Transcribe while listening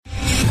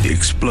The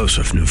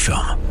explosive new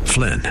film,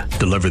 Flynn,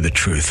 deliver the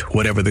truth,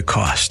 whatever the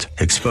cost,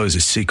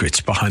 exposes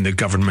secrets behind the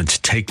government's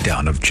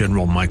takedown of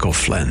General Michael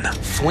Flynn.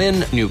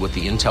 Flynn knew what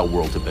the intel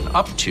world had been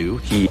up to.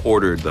 He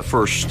ordered the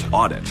first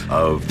audit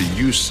of the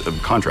use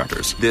of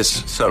contractors.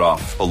 This set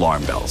off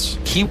alarm bells.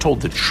 He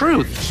told the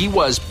truth. He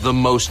was the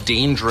most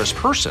dangerous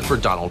person for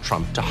Donald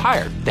Trump to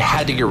hire. They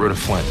had to get rid of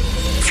Flynn.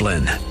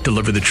 Flynn,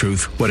 deliver the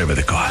truth, whatever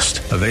the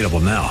cost. Available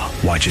now.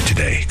 Watch it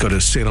today. Go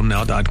to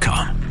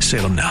salemnow.com.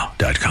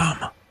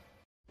 salemnow.com.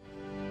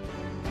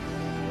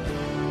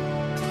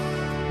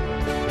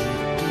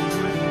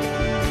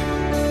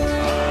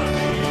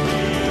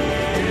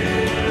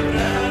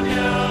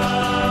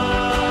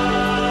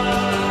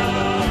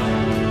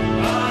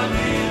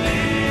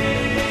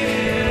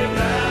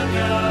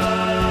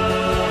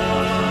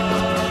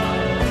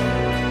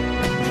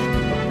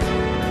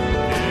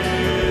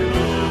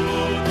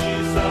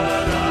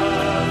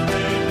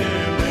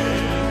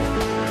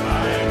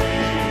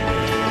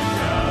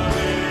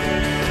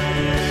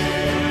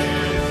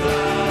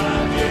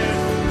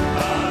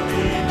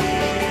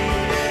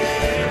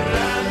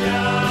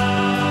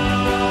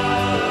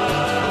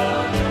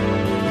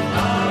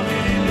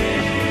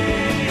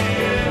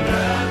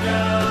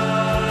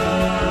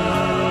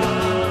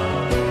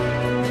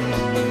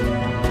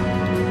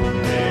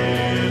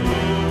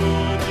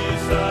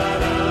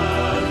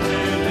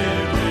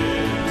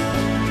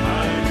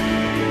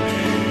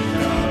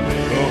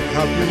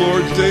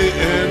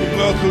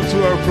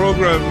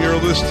 You're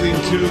listening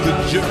to the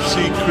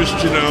Gypsy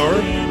Christian Hour,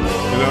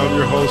 and I'm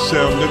your host,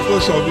 Sam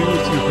Nicholas. I'll be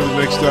with you for the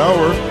next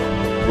hour.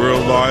 We're a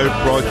live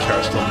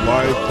broadcast, a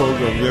live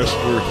program. Yes,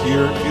 we're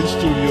here in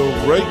studio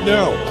right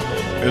now,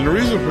 and the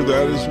reason for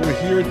that is we're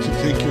here to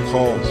take your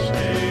calls.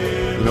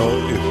 You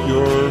know, if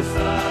you're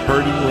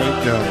hurting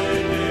right now,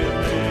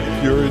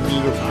 if you're in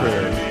need of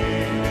prayer,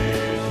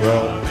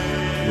 well,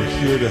 we're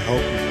here to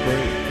help you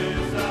pray.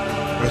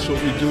 That's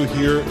what we do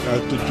here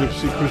at the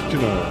Gypsy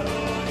Christian Hour.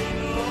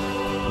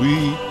 We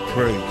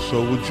pray. So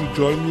would you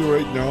join me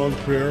right now in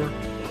prayer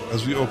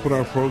as we open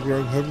our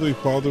program? Heavenly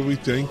Father, we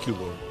thank you,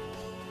 Lord.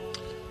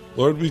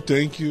 Lord, we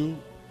thank you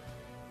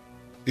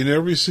in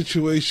every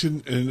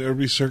situation and in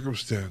every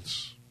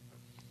circumstance.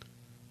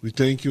 We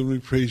thank you and we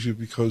praise you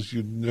because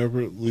you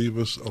never leave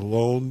us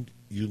alone.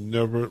 You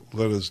never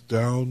let us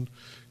down.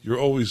 You're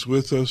always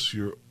with us.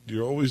 You're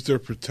always there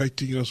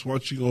protecting us,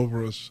 watching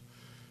over us.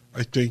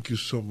 I thank you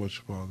so much,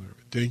 Father.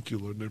 Thank you,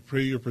 Lord. And I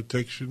pray your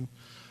protection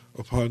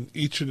upon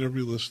each and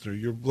every listener,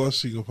 your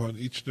blessing upon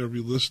each and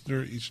every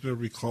listener, each and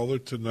every caller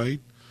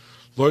tonight.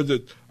 Lord,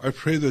 that I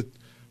pray that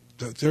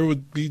there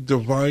would be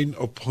divine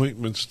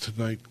appointments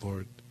tonight,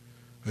 Lord,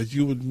 that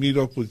you would meet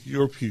up with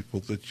your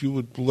people, that you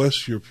would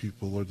bless your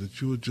people, Lord,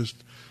 that you would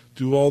just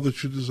do all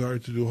that you desire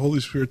to do. Holy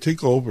Spirit,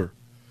 take over.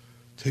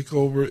 Take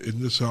over in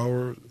this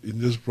hour,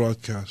 in this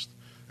broadcast,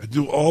 and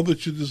do all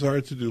that you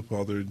desire to do,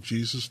 Father, in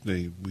Jesus'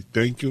 name. We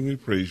thank you and we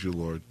praise you,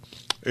 Lord.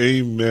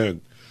 Amen.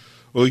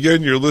 Well,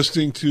 again, you're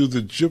listening to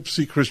the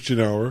Gypsy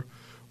Christian Hour.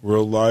 We're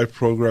a live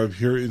program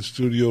here in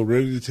studio,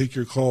 ready to take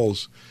your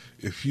calls.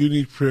 If you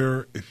need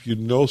prayer, if you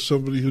know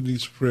somebody who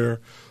needs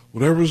prayer,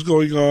 whatever's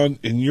going on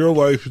in your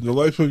life, in the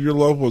life of your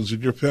loved ones,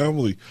 in your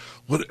family,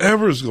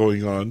 whatever's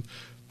going on,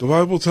 the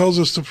Bible tells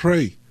us to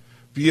pray.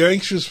 Be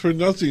anxious for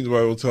nothing, the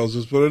Bible tells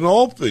us, but in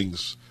all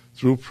things,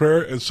 through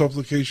prayer and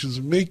supplications,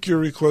 make your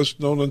requests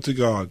known unto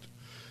God.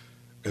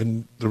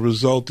 And the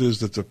result is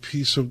that the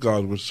peace of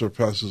God, which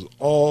surpasses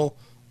all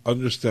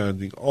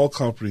understanding, all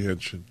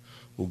comprehension,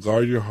 will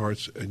guard your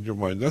hearts and your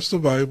mind. That's the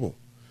Bible.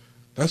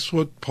 That's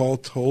what Paul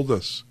told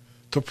us,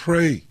 to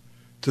pray,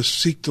 to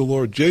seek the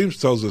Lord. James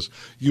tells us,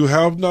 you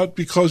have not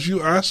because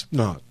you ask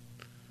not.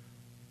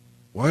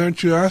 Why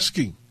aren't you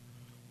asking?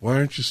 Why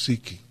aren't you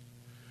seeking?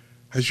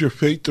 Has your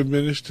faith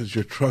diminished? Has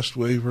your trust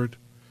wavered?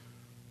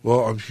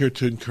 Well, I'm here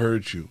to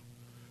encourage you.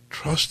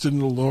 Trust in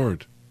the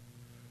Lord.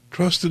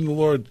 Trust in the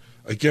Lord.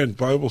 Again,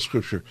 Bible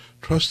scripture.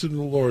 Trust in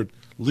the Lord.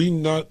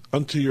 Lean not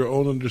unto your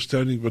own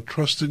understanding, but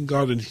trust in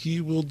God, and he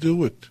will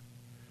do it.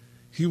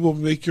 He will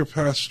make your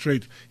path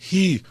straight.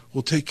 He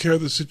will take care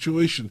of the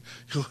situation.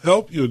 He'll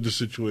help you in the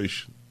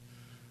situation.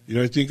 You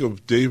know, I think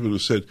of David who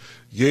said,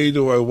 yea,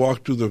 though I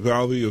walk through the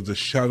valley of the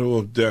shadow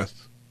of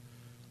death,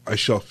 I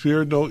shall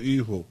fear no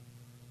evil.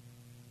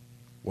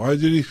 Why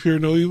did he fear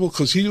no evil?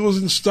 Because he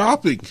wasn't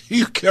stopping.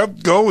 He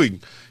kept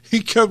going.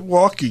 He kept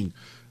walking.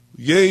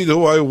 Yea,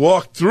 though I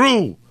walk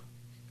through.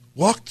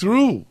 Walk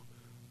through.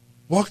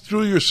 Walk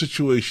through your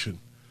situation.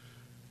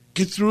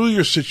 Get through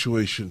your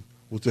situation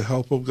with the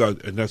help of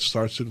God, and that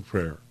starts in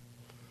prayer.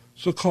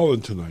 So call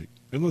in tonight,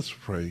 and let's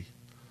pray.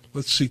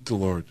 Let's seek the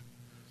Lord.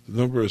 The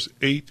number is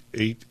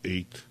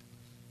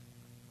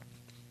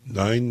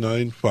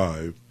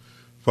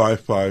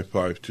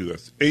 888-995-5552.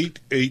 That's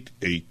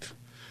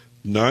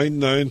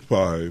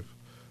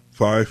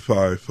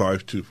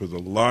 888-995-5552 for the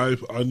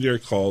live on-air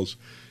calls.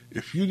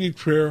 If you need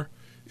prayer,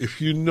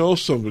 if you know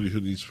somebody who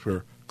needs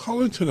prayer,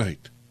 call in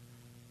tonight.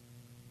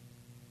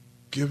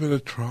 Give it a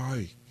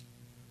try.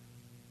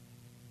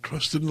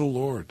 Trust in the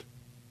Lord.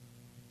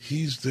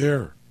 He's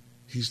there.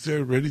 He's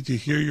there ready to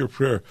hear your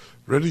prayer,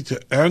 ready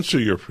to answer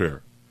your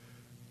prayer.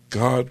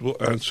 God will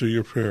answer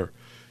your prayer.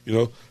 You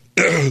know,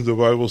 the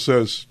Bible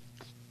says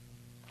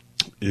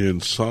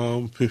in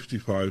Psalm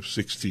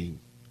 55:16,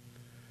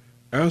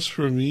 as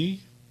for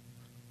me,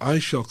 I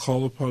shall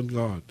call upon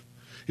God.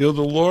 You know,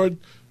 the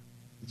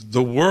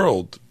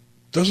world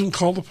doesn't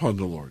call upon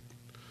the Lord.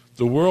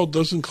 The world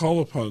doesn't call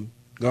upon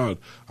God.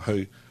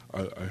 I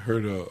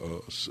heard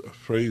a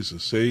phrase, a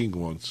saying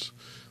once,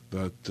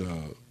 that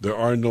there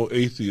are no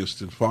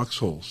atheists in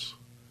foxholes.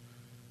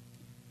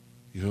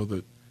 You know,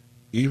 that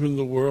even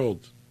the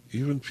world,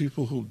 even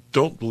people who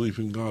don't believe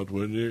in God,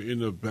 when they're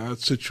in a bad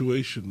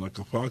situation, like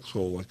a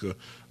foxhole, like a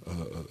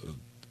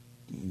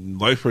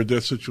life or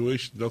death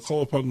situation, they'll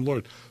call upon the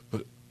Lord.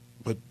 But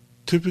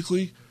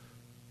typically,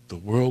 the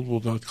world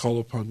will not call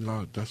upon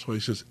God. That's why he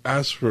says,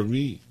 as for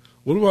me.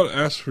 What about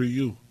as for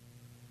you?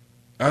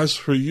 As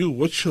for you,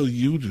 what shall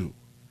you do?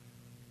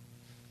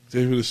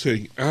 David is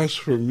saying, as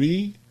for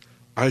me,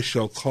 I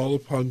shall call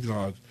upon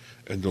God,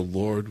 and the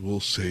Lord will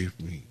save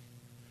me.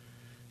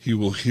 He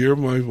will hear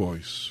my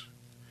voice.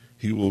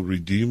 He will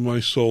redeem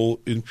my soul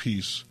in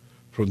peace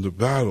from the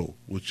battle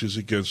which is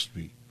against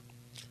me.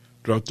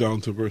 Drop down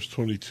to verse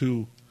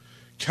 22.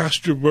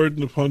 Cast your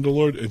burden upon the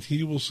Lord, and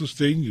he will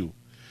sustain you.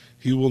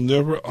 He will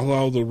never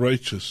allow the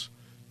righteous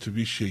to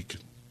be shaken.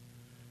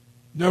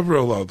 Never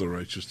allow the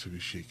righteous to be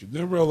shaken.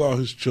 Never allow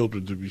his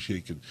children to be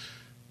shaken.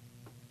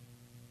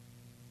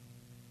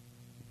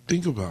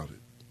 Think about it.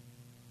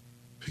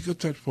 Pick up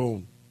that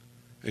phone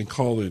and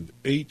call in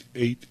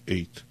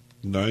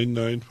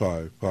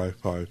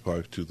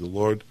 888-995-5552. The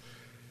Lord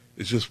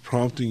is just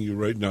prompting you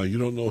right now. You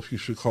don't know if you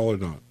should call or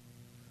not.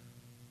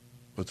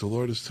 But the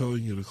Lord is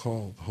telling you to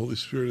call. The Holy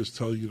Spirit is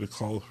telling you to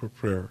call for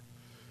prayer.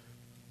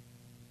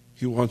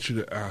 He wants you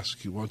to ask.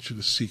 He wants you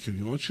to seek him.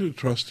 He wants you to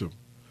trust him.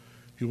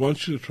 He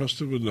wants you to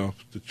trust him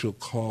enough that you'll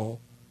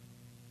call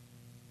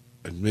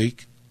and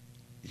make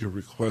your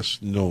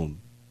request known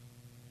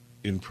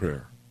in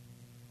prayer.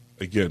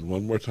 Again,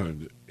 one more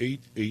time,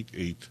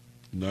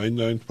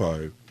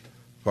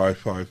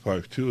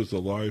 888-995-5552 is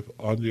the live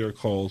on-the-air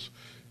calls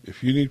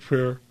if you need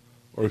prayer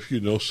or if you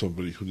know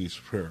somebody who needs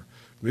prayer.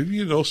 Maybe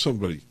you know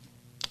somebody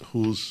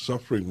who's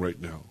suffering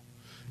right now.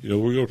 You know,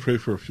 we're going to pray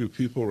for a few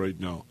people right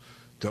now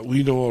that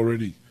we know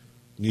already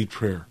need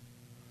prayer.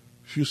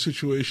 A few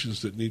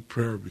situations that need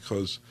prayer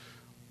because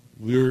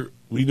we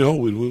know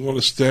we want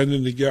to stand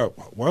in the gap.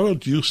 Why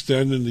don't you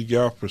stand in the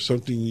gap for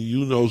something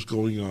you know is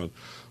going on?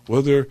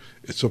 Whether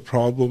it's a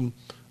problem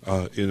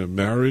in a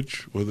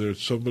marriage, whether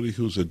it's somebody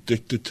who's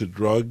addicted to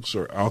drugs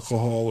or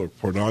alcohol or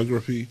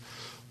pornography,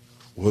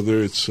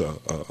 whether it's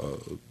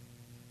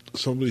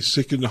somebody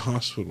sick in the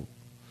hospital,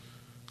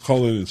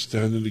 call in and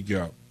stand in the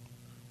gap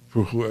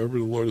for whoever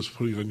the Lord is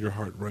putting on your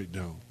heart right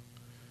now.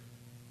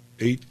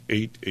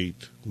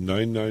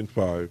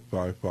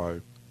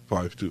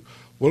 888-995-5552.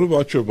 What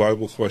about your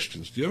Bible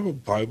questions? Do you have a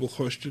Bible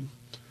question?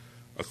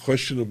 A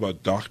question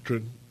about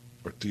doctrine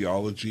or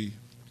theology?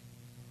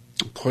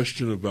 A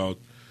question about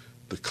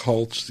the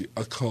cults, the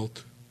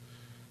occult?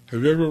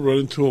 Have you ever run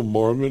into a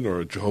Mormon or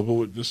a Jehovah's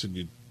Witness and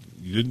you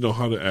didn't know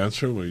how to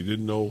answer them or you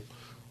didn't know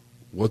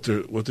what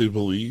they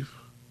believe?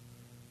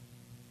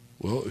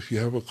 Well, if you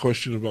have a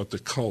question about the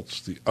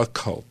cults, the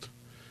occult,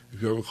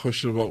 if you have a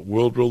question about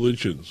world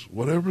religions,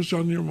 whatever's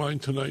on your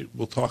mind tonight,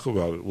 we'll talk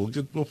about it.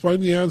 We'll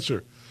find the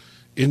answer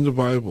in the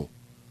Bible.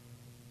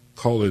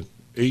 Call in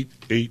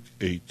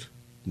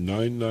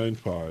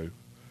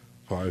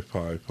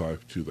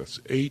 888-995-5552. That's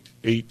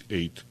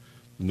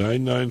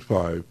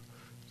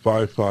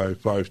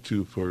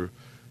 888-995-5552 for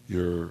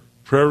your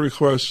prayer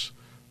requests,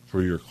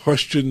 for your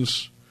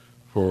questions,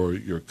 for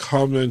your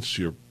comments,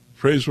 your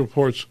praise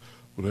reports,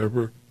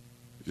 whatever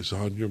is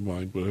on your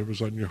mind,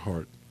 whatever's on your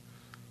heart.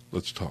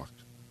 Let's talk.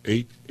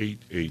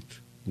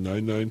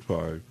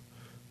 888-995-5552.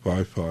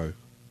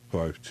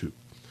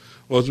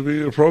 Well, at the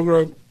beginning of the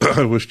program,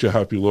 I wish you a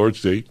happy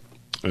Lord's Day,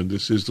 and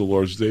this is the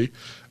Lord's Day,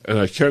 and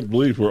I can't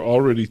believe we're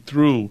already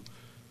through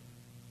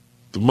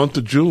the month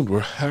of June.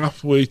 We're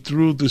halfway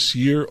through this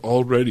year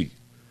already.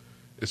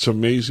 It's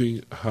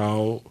amazing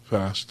how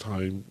fast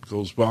time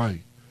goes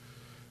by.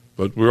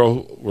 But we're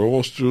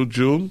almost through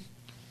June,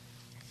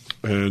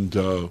 and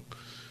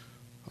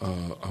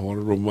I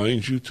want to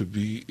remind you to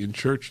be in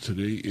church.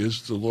 Today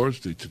is the Lord's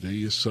Day.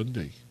 Today is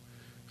Sunday.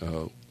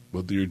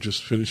 Whether you're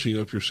just finishing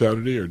up your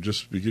Saturday or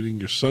just beginning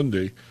your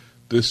Sunday,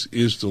 this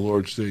is the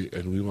Lord's Day,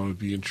 and we want to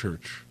be in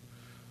church.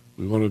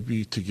 We want to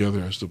be together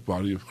as the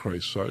body of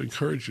Christ. So I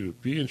encourage you to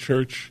be in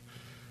church,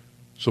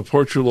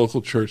 support your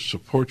local church,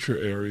 support your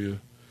area.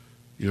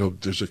 You know,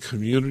 there's a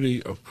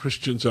community of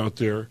Christians out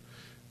there,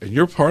 and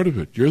you're part of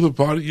it.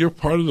 You're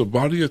part of the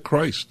body of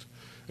Christ.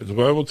 And the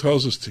Bible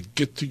tells us to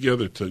get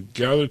together, to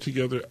gather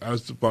together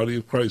as the body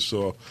of Christ.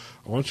 So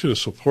I want you to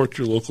support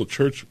your local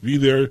church. Be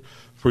there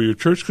for your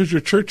church because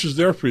your church is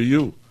there for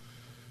you.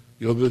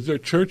 You know, the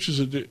church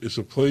is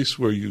a place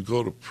where you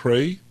go to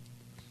pray.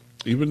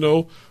 Even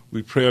though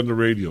we pray on the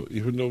radio,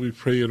 even though we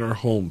pray in our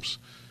homes,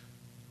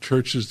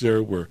 churches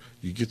there where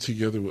you get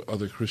together with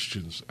other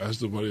Christians as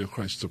the body of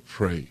Christ to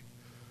pray.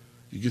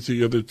 You get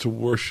together to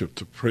worship,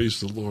 to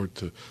praise the Lord,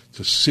 to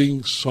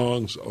sing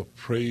songs of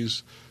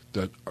praise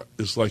that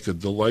is like a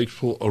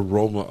delightful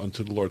aroma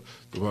unto the Lord.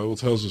 The Bible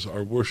tells us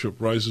our worship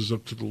rises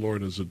up to the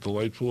Lord as a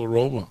delightful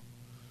aroma.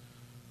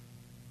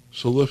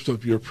 So lift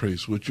up your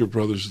praise with your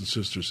brothers and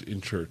sisters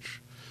in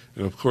church.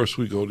 And of course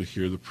we go to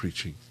hear the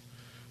preaching,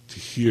 to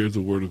hear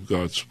the Word of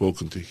God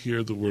spoken, to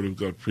hear the Word of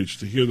God preached,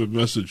 to hear the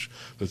message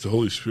that the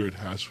Holy Spirit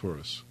has for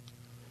us.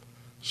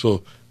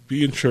 So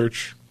be in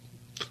church,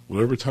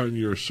 whatever time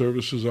your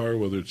services are,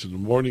 whether it's in the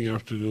morning,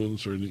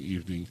 afternoons, or in the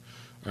evening.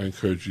 I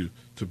encourage you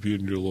to be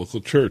in your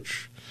local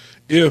church.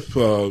 If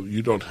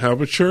you don't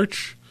have a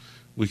church,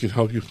 we can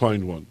help you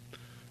find one.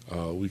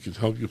 We can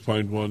help you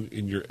find one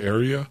in your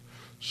area,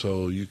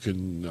 so you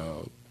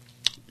can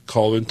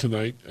call in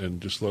tonight and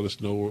just let us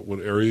know what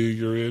area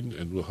you're in,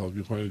 and we'll help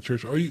you find a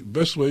church. Or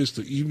best way is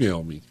to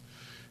email me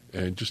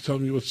and just tell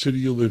me what city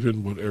you live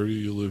in, what area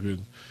you live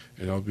in,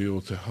 and I'll be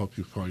able to help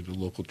you find a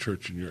local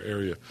church in your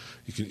area.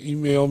 You can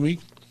email me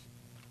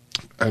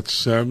at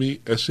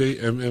Sammy,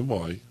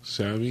 S-A-M-M-Y,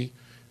 Sammy,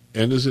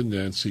 N as in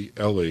Nancy,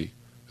 L-A.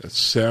 That's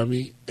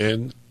Sammy,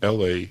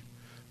 N-L-A,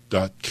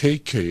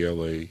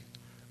 .kkla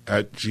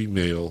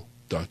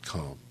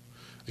 @gmail.com.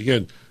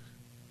 Again,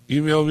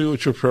 email me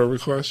with your prayer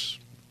requests,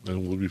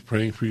 and we'll be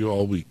praying for you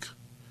all week.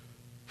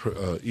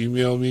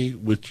 Email me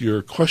with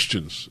your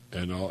questions,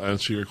 and I'll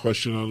answer your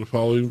question on the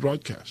following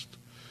broadcast.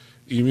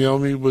 Email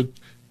me with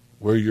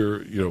where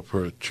you're,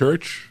 for a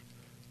church.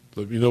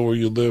 Let me know where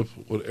you live,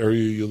 what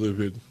area you live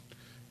in,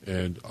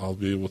 and I'll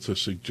be able to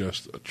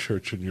suggest a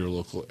church in your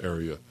local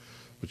area.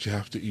 But you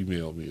have to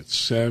email me. It's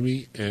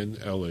Sammy,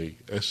 N-L-A,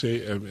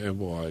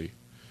 S-A-M-M-Y,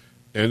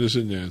 N as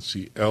in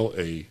Nancy,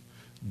 L-A,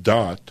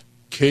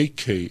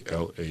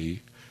 .kkla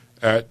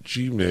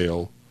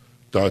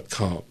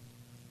 @gmail.com.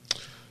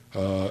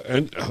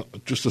 And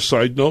just a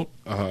side note,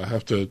 I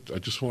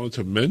just wanted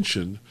to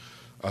mention,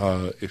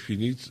 if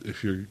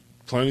you're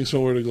planning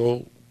somewhere to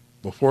go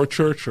before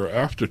church or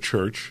after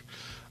church,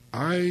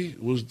 I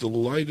was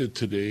delighted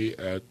today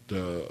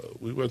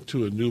we went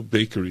to a new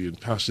bakery in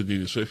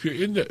Pasadena. So if you're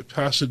in the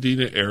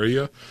Pasadena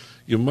area,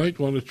 you might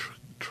want to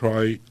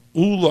try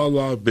Ooh La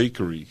La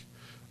Bakery.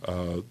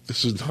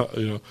 This is not,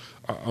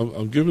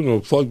 I'm giving them a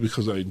plug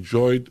because I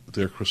enjoyed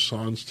their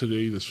croissants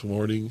today, this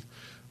morning.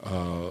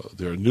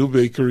 They're a new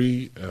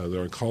bakery.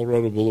 They're on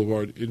Colorado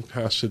Boulevard in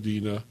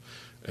Pasadena.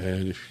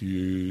 And if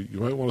you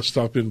might want to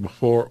stop in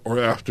before or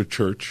after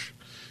church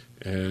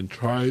and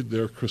try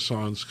their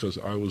croissants, because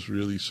I was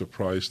really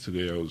surprised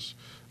today. I was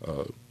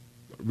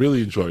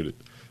really enjoyed it.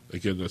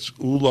 Again, that's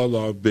Ooh La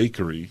La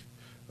Bakery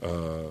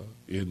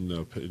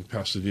in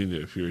Pasadena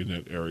if you're in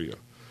that area.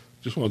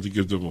 Just wanted to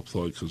give them a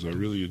plug because I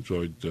really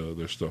enjoyed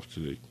their stuff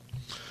today.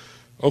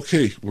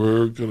 Okay,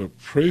 we're going to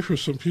pray for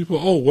some people.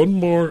 Oh, one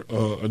more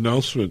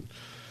announcement.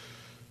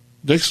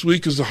 Next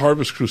week is the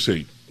Harvest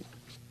Crusade,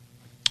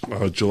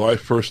 July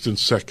 1st and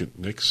 2nd.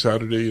 Next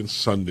Saturday and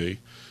Sunday,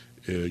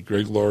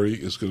 Greg Laurie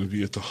is going to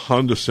be at the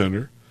Honda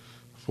Center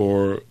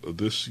for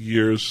this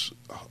year's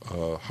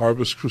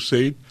Harvest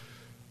Crusade.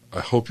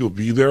 I hope you'll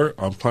be there.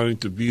 I'm planning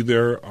to be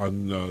there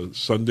on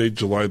Sunday,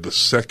 July the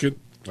 2nd.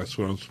 That's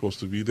when I'm supposed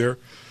to be there.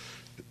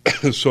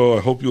 So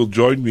I hope you'll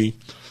join me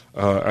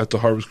at the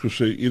Harvest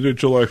Crusade, either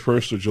July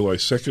 1st or July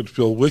 2nd.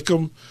 Phil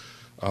Wickham,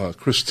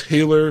 Chris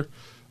Taylor,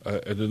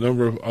 and a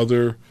number of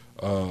other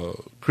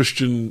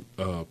Christian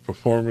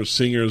performers,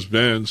 singers,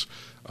 bands.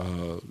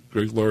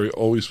 Greg Laurie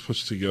always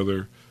puts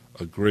together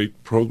a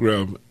great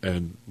program,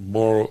 and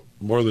more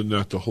than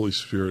that, the Holy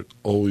Spirit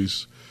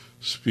always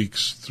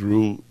speaks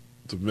through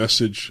the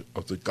message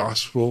of the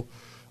gospel.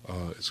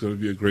 It's going to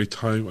be a great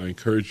time. I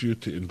encourage you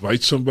to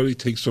invite somebody,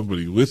 take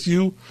somebody with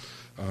you,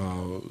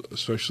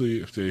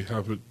 especially if they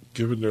haven't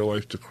given their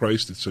life to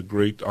Christ. It's a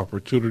great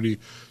opportunity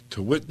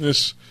to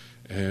witness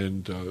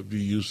and be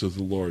used of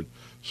the Lord.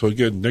 So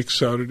again, next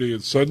Saturday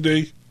and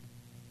Sunday,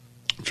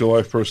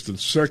 July 1st and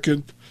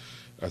 2nd,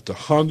 at the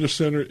Honda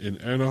Center in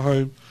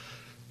Anaheim,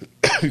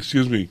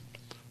 excuse me,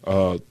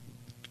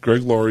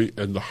 Greg Laurie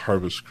and the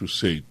Harvest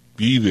Crusade.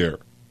 Be there.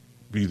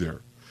 Be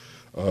there.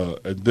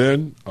 And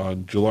then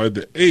on July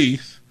the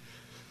 8th,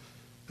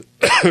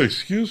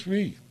 excuse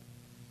me,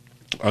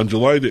 on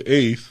July the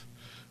 8th,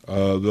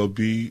 there'll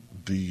be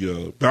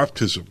the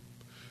baptism,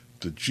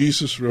 the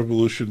Jesus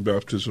Revolution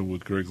baptism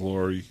with Greg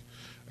Laurie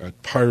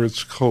at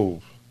Pirates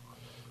Cove.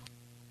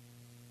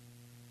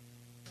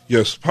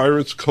 Yes,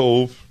 Pirates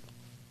Cove,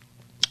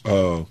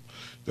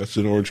 that's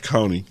in Orange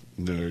County,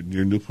 near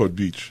Newport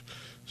Beach.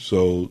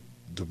 So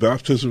the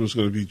baptism is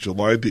going to be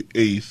July the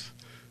 8th,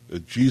 the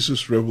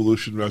Jesus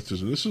Revolution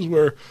baptism. This is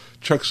where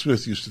Chuck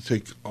Smith used to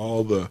take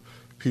all the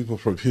people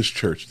from his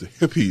church, the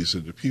hippies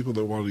and the people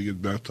that wanted to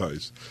get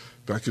baptized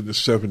back in the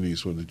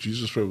 70s when the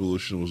Jesus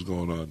Revolution was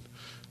going on.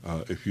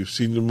 If you've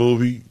seen the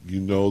movie, you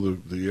know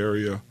the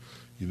area,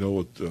 you know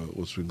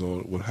what's been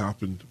going, what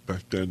happened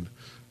back then.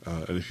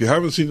 And if you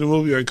haven't seen the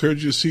movie, I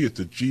encourage you to see it,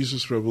 the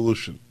Jesus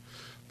Revolution.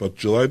 But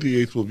July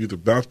the 8th will be the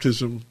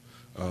baptism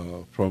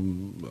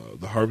from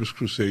the Harvest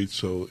Crusade.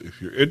 So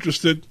if you're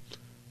interested,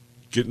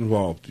 get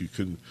involved. You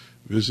can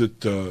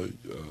visit the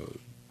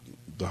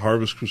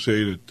Harvest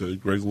Crusade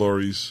at Greg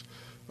Laurie's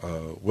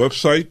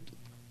website.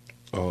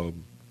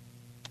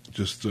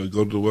 Just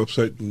go to the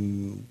website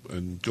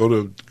and go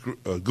to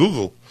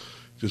Google.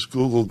 Just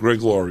Google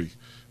Greg Laurie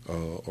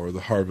or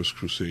the Harvest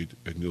Crusade,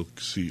 and you'll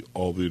see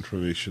all the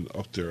information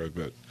up there, I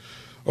bet.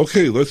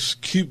 Okay, let's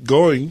keep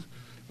going.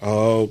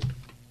 We're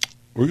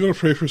going to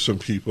pray for some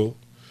people.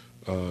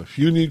 If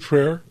you need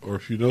prayer, or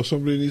if you know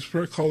somebody needs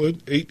prayer, call in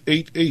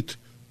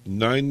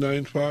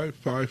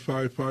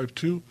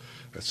 888-995-5552.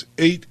 That's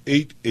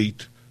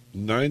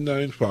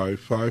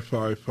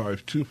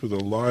 888-995-5552 for the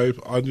live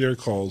on-air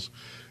calls.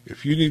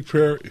 If you need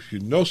prayer, if you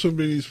know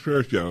somebody needs prayer,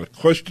 if you have a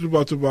question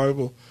about the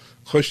Bible,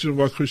 question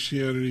about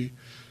Christianity,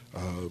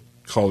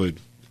 call in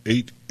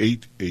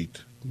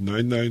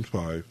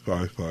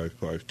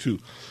 888-995-5552.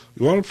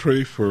 We want to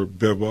pray for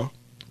Beba.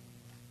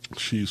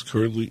 She's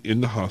currently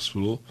in the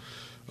hospital.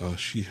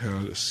 She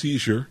had a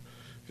seizure,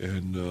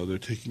 and they're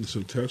taking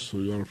some tests, so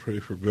we want to pray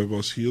for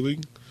Beba's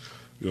healing.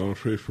 We want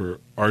to pray for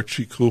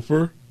Archie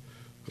Cooper.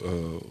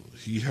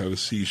 He had a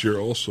seizure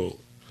also,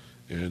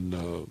 and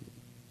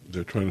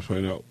they're trying to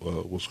find out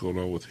what's going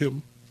on with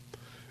him.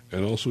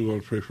 And also we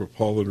want to pray for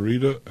Paul and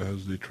Rita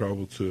as they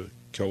travel to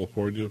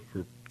California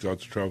for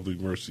God's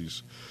traveling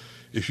mercies.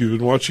 If you've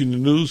been watching the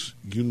news,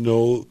 you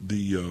know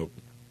the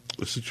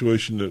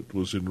situation that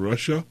was in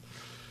Russia.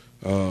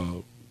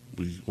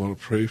 We want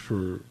to pray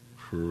for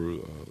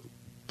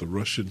the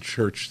Russian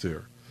church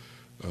there.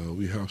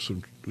 We have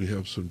some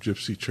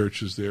Gypsy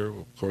churches there.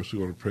 Of course, we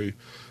want to pray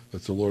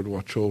that the Lord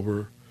watch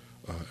over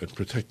and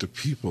protect the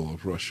people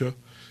of Russia.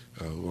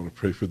 We want to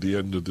pray for the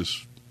end of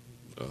this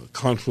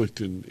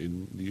conflict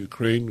in the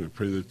Ukraine. We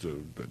pray that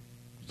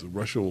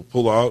Russia will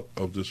pull out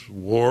of this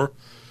war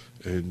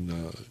and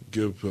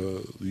give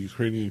the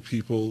Ukrainian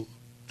people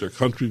their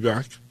country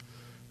back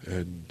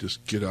and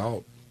just get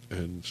out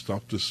and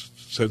stop this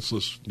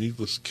senseless,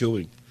 needless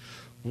killing.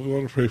 We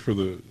want to pray for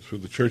the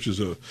churches.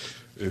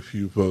 If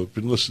you've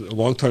been a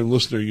long-time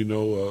listener, you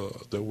know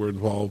that we're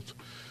involved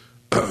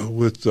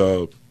with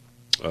an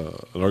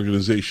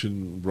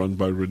organization run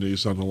by Rene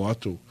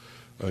Zanolato.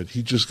 And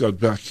he just got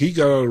back. He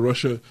got out of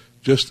Russia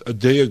just a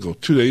day ago,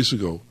 2 days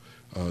ago,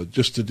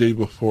 just the day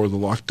before the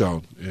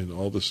lockdown and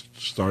all this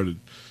started.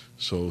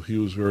 So he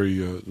was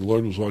the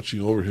Lord was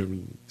watching over him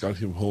and got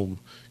him home,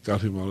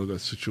 got him out of that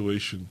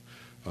situation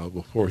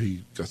before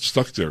he got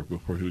stuck there,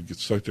 before he would get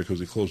stuck there, because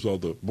they closed all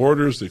the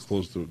borders, they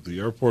closed the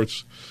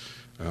airports.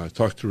 I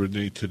talked to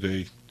Rene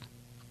today.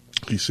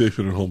 He's safe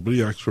and at home, but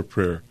he asked for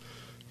prayer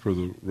for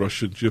the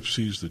Russian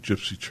gypsies, the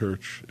Gypsy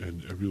church,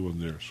 and everyone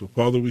there. So,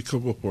 Father, we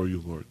come before you,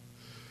 Lord,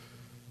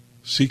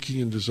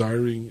 seeking and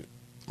desiring,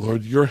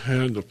 Lord, your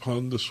hand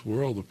upon this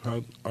world,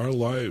 upon our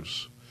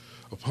lives,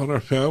 upon our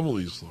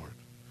families, Lord.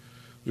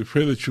 We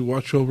pray that you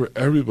watch over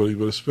everybody,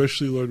 but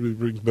especially, Lord, we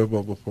bring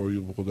Beba before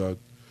you, Lord.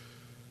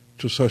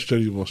 I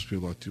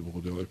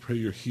pray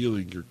your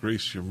healing, your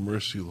grace, your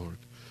mercy, Lord,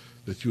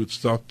 that you would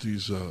stop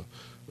these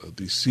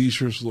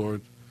seizures,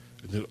 Lord,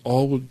 and that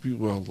all would be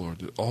well, Lord,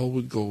 that all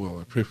would go well.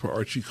 I pray for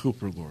Archie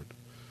Cooper, Lord.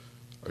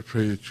 I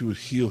pray that you would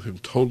heal him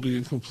totally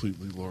and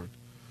completely, Lord.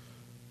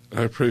 And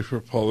I pray for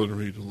Paul and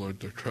Rita,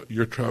 Lord,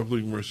 your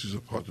traveling mercies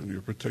upon them,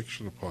 your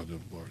protection upon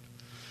them, Lord.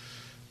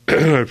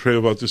 I pray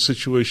about the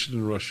situation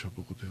in Russia,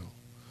 Lord.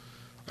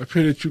 I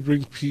pray that you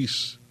bring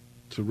peace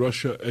to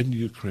Russia and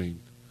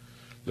Ukraine,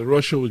 that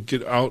Russia would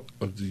get out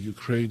of the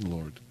Ukraine,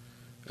 Lord,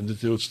 and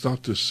that they would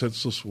stop this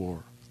senseless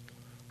war.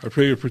 I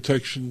pray your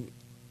protection,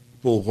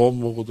 I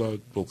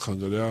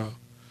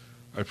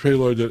pray,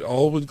 Lord, that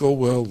all would go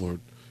well,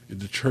 Lord, in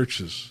the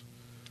churches.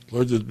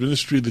 Lord, the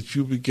ministry that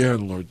you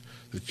began, Lord,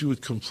 that you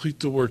would complete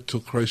the work till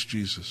Christ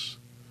Jesus.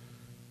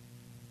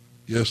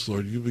 Yes,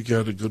 Lord, you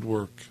began a good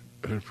work,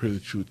 and I pray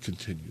that you would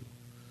continue.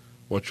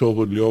 Watch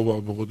over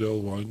Lyova,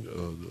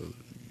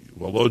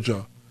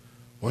 Waloja.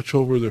 Watch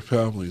over their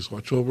families.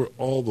 Watch over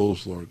all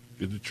those, Lord,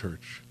 in the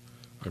church.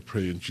 I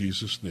pray in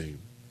Jesus' name.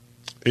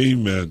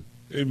 Amen.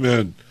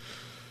 Amen.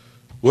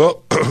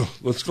 Well,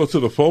 let's go to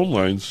the phone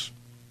lines.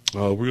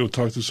 We're going to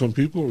talk to some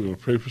people. We're going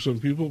to pray for some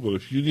people. But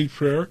if you need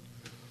prayer,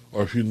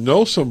 or if you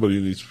know somebody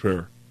who needs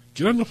prayer,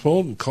 get on the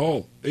phone and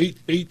call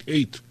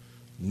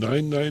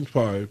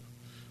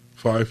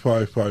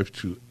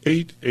 888-995-5552.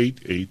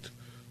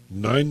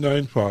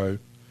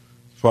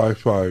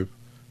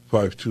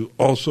 888-995-5552.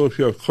 Also, if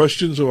you have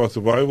questions about the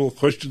Bible,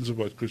 questions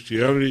about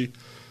Christianity,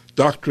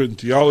 doctrine,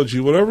 theology,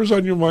 whatever's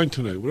on your mind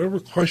tonight,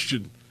 whatever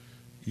question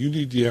you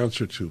need the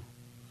answer to,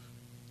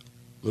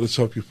 let us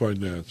help you find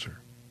the answer.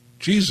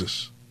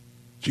 Jesus.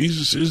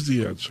 Jesus is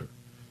the answer.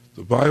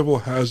 The Bible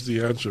has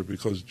the answer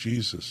because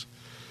Jesus,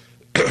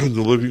 the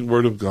living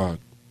Word of God,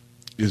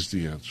 is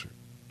the answer.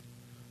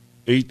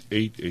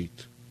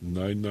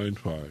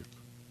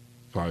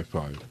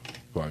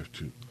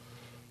 888-995-5552.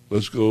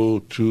 Let's go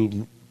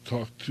to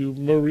talk to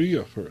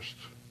Maria first.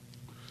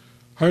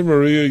 Hi,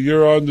 Maria.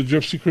 You're on the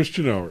Gypsy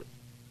Christian Hour.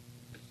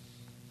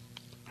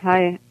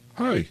 Hi.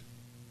 Hi.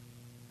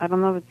 I don't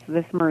know if it's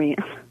this Maria.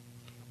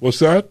 What's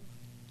that?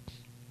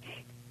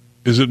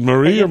 Is it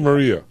Marie or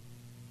Maria?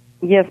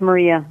 Yes,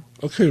 Maria.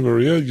 Okay,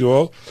 Maria,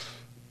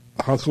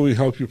 how can we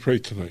help you pray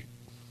tonight?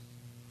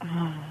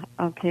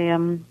 Okay,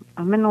 I'm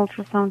an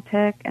ultrasound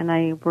tech, and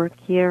I work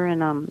here in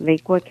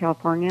Lakewood,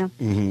 California.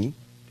 Mm-hmm.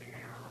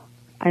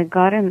 I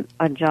got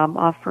a job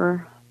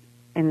offer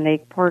in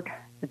Lakeport.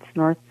 It's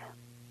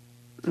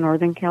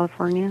northern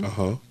California.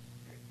 Uh-huh.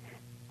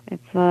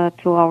 It's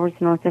 2 hours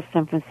north of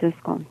San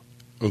Francisco.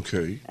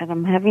 Okay. And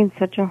I'm having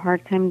such a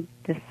hard time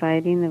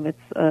deciding if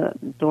it's a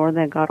door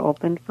that got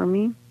opened for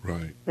me.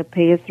 Right. The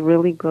pay is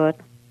really good.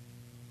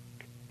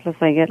 Plus,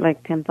 I get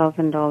like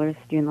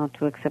 $10,000,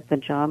 to accept the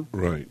job.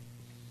 Right.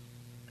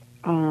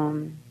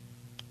 I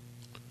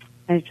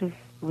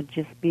would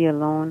just be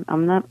alone.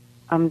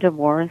 I'm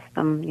divorced.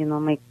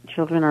 My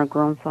children are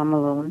grown, so I'm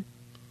alone.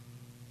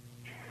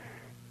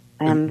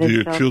 And do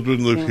your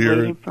children live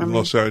here in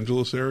Los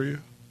Angeles area?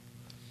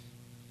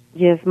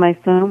 Yes, my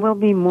son will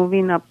be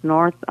moving up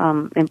north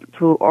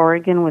to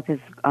Oregon with his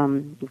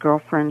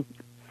girlfriend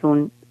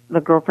soon. The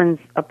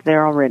girlfriend's up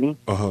there already.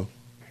 Uh-huh.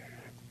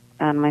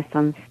 And my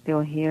son's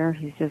still here.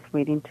 He's just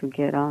waiting to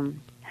get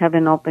have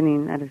an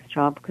opening at his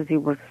job because he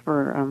works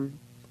for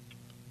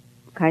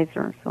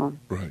Kaiser. So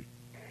right.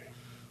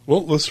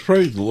 Well, let's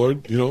pray. The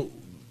Lord, the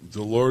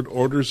Lord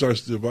orders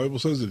the Bible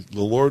says that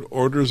the Lord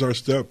orders our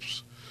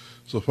steps.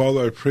 So,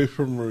 Father, I pray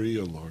for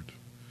Maria, Lord.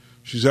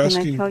 She's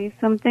asking. Can I tell you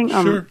something?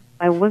 Sure.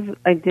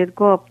 I did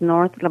go up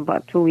north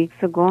about 2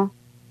 weeks ago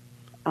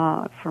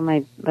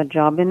for the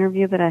job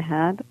interview that I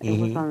had. Mm-hmm. It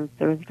was on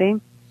Thursday.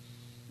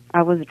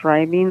 I was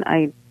driving.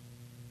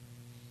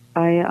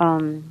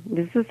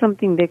 This is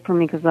something big for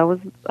me because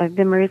I've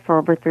been married for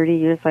over 30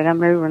 years. I got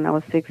married when I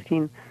was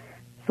 16.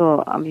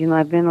 So,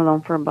 I've been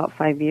alone for about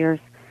 5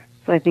 years.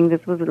 So I think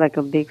this was like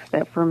a big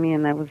step for me,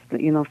 and I was,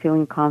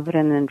 feeling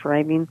confident in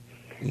driving.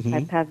 Mm-hmm.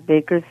 I passed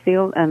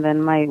Bakersfield, and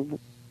then my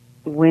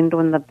window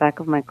in the back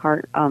of my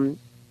car,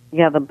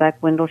 the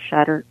back window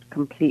shattered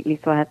completely,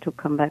 so I had to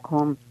come back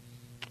home.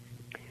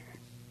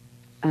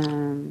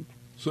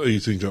 So you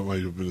think that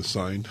might have been a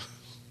sign?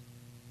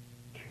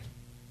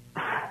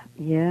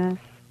 Yes.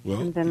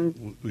 Well, and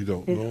then we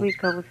don't know. This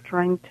week I was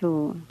trying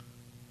to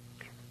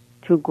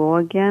go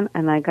again,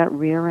 and I got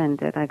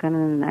rear-ended. I got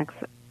in an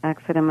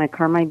accident. My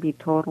car might be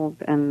totaled,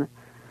 and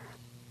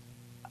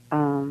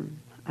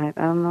I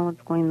don't know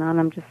what's going on.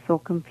 I'm just so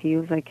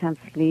confused. I can't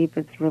sleep.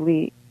 It's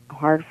really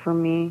hard for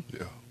me.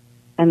 Yeah.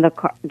 And the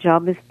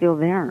job is still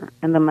there.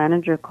 And the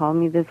manager called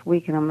me this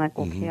week, and I'm like,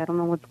 okay, Mm-hmm. I don't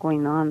know what's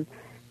going on.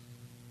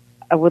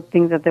 I would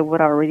think that they would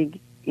already,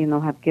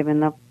 have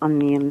given up on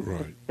me, and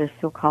right. They're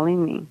still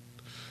calling me.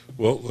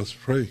 Well, let's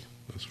pray.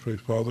 Let's pray,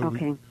 Father.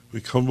 Okay.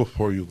 We come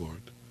before you,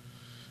 Lord.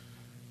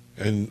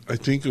 And I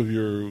think of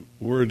your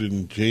word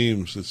in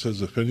James that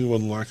says, if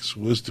anyone lacks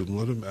wisdom,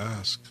 let him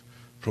ask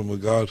from a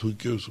God who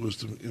gives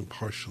wisdom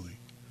impartially.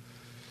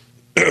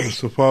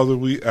 So, Father,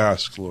 we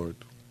ask, Lord,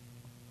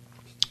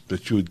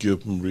 that you would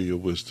give Maria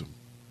wisdom.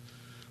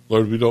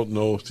 Lord, we don't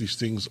know if these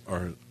things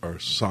are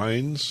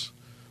signs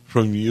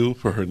from you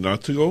for her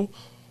not to go,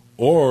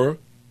 or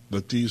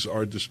that these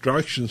are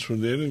distractions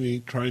from the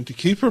enemy trying to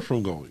keep her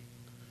from going.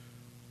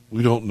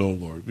 We don't know,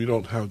 Lord. We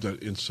don't have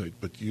that insight,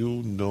 but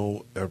you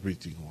know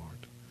everything,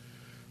 Lord.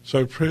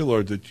 So I pray,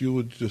 Lord, that you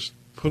would just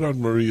put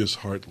on Maria's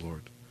heart,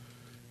 Lord,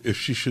 if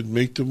she should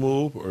make the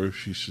move or if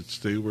she should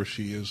stay where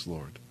she is,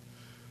 Lord.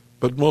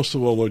 But most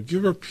of all, Lord,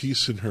 give her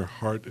peace in her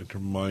heart and her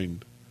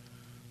mind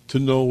to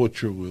know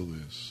what your will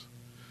is.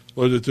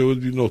 Lord, that there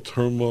would be no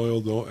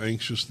turmoil, no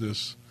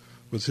anxiousness,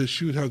 but that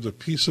she would have the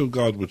peace of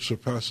God which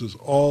surpasses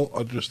all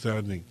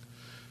understanding,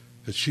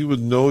 that she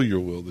would know your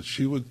will, that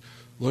she would,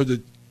 Lord,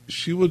 that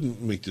she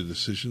wouldn't make the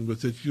decision,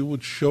 but that you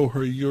would show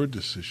her your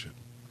decision,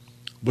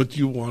 what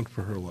you want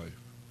for her life.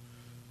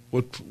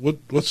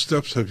 What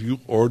steps have you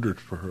ordered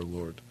for her,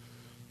 Lord,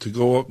 to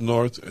go up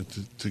north and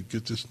to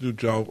get this new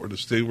job or to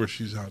stay where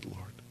she's at,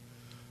 Lord?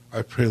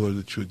 I pray, Lord,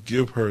 that you would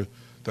give her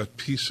that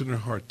peace in her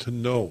heart to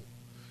know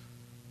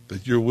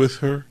that you're with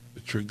her,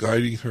 that you're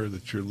guiding her,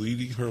 that you're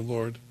leading her,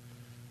 Lord.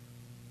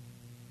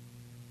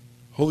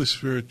 Holy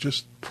Spirit,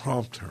 just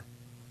prompt her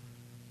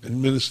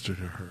and minister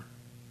to her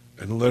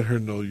and let her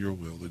know your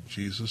will. In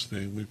Jesus'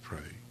 name we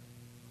pray.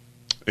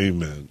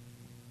 Amen.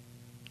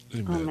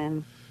 Amen.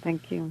 Amen.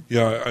 Thank you.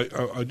 Yeah,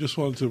 I just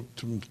wanted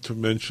to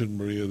mention,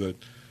 Maria, that,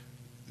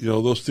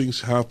 those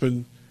things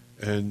happen,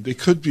 and they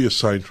could be a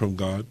sign from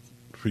God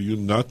for you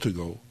not to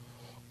go,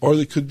 or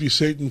they could be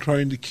Satan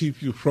trying to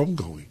keep you from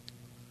going.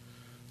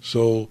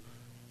 So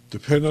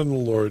depend on the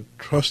Lord,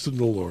 trust in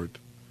the Lord,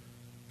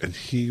 and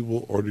he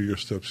will order your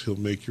steps. He'll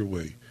make your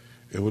way.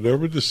 And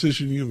whatever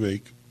decision you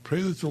make,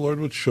 pray that the Lord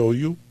would show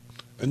you,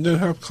 and then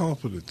have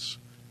confidence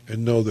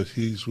and know that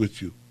he's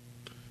with you.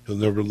 He'll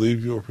never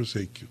leave you or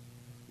forsake you.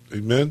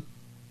 Amen?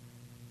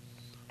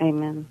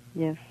 Amen.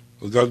 Yes.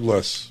 Well, God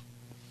bless.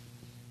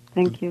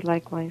 Thank you.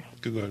 Likewise.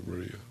 Good night,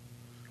 Maria.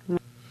 Well,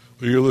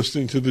 you're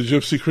listening to the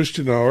Gypsy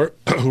Christian Hour.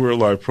 We're a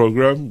live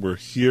program. We're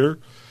here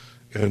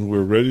And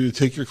we're ready to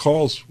take your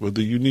calls,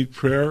 whether you need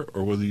prayer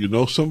or whether you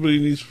know somebody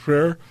needs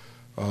prayer.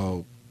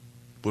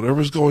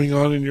 Whatever's going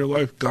on in your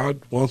life,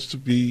 God wants to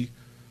be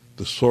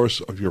the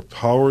source of your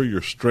power,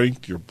 your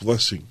strength, your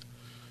blessing.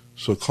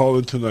 So call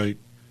in tonight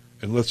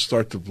and let's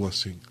start the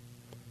blessing.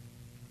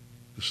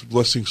 This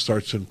blessing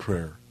starts in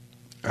prayer,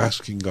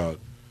 asking God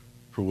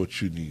for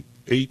what you need.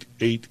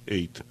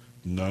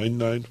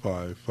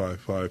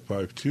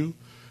 888-995-5552.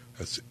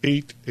 That's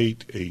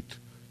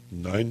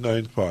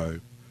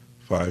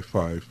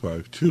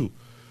 888-995-5552.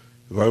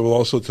 The Bible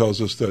also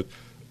tells us that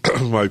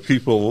my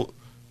people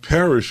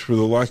perish for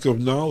the lack of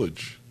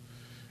knowledge.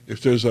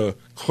 If there's a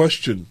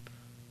question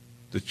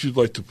that you'd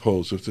like to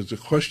pose, if there's a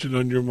question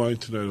on your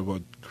mind tonight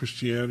about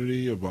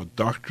Christianity, about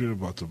doctrine,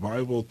 about the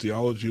Bible,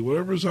 theology,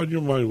 whatever's on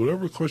your mind,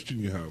 whatever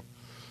question you have,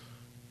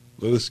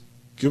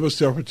 give us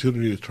the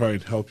opportunity to try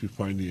and help you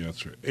find the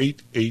answer.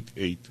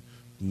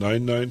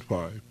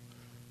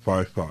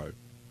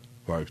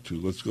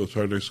 888-995-5552. Let's go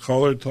to our next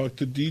caller and talk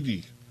to Dee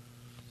Dee.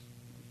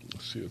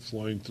 Let's see, it's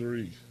line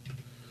 3.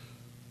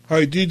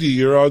 Hi, Dee Dee,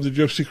 you're on the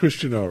Gypsy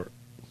Christian Hour.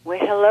 Well,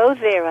 hello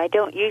there. I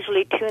don't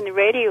usually tune the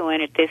radio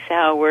in at this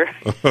hour.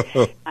 This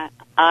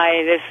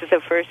is the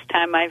first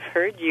time I've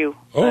heard you.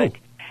 Oh. But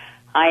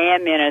I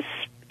am in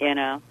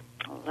a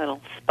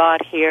little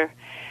spot here.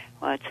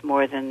 Well, it's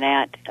more than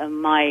that.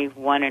 My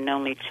one and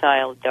only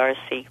child,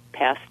 Darcy,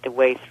 passed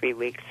away 3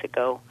 weeks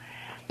ago.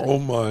 Oh,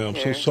 my, I'm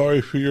so sorry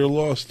for your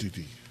loss, Dee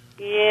Dee.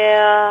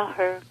 Yeah,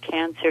 her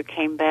cancer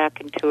came back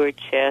into her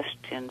chest,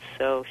 and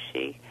so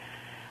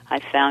I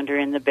found her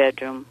in the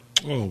bedroom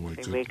 3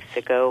 weeks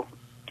ago,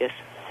 just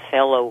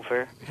fell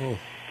over. Oh.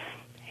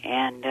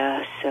 And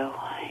so,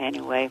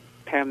 anyway,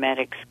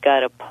 paramedics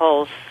got a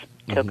pulse,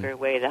 took her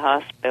away to the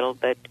hospital,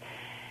 but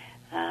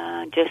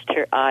just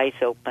her eyes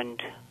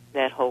opened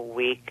that whole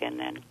week, and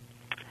then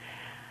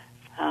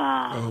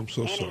I'm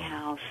so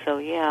anyhow, so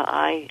yeah,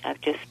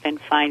 I've just been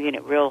finding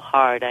it real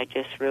hard. I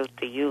just wrote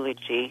the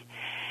eulogy,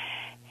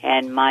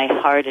 and my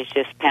heart is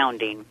just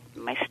pounding.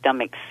 My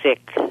stomach's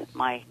sick.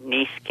 My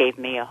niece gave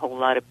me a whole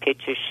lot of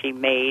pictures she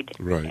made,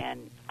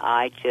 and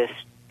I just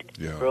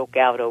broke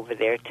out over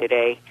there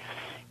today.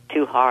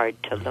 Too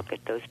hard to look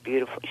at those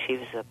beautiful. She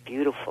was a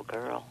beautiful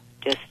girl.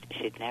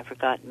 She'd never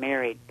got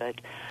married, but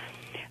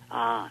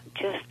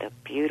just a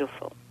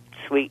beautiful,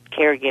 sweet,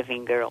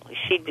 caregiving girl.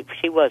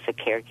 She was a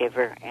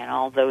caregiver, and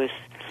all those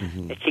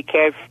that she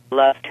cared for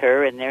loved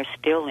her, and they're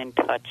still in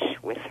touch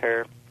with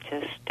her.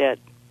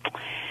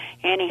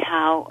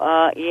 Anyhow,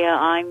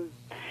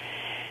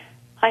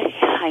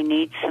 I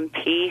need some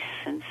peace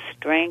and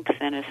strength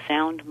and a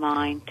sound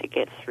mind to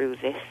get through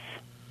this.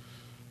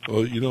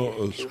 Well, you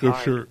know, a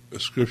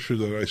scripture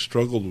that I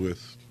struggled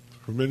with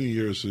for many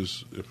years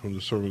is from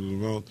the Sermon on the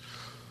Mount.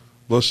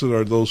 Blessed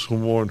are those who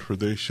mourn, for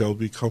they shall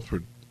be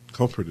comforted.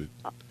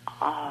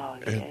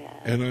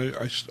 And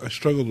I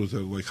struggled with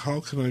that. Like, how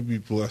can I be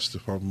blessed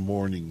if I'm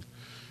mourning?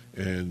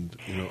 And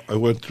you know, I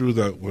went through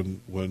that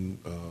when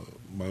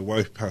my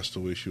wife passed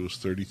away. She was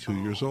 32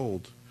 years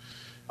old,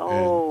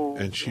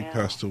 and she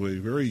passed away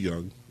very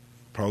young,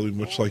 probably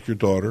much like your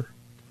daughter.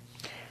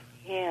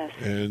 Yes.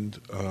 And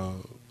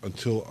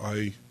until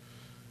I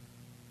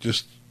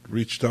just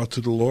reached out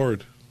to the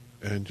Lord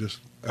and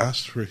just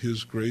asked for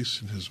His grace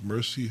and His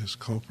mercy, His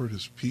comfort,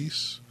 His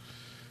peace.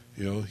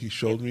 You know, He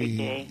showed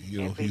me,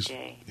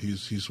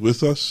 He's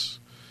with us.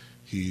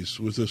 He's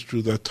with us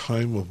through that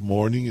time of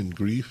mourning and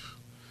grief.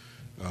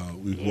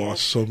 We've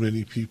lost so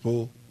many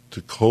people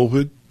to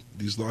COVID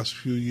these last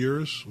few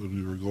years when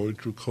we were going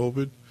through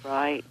COVID.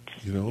 Right.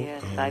 You know.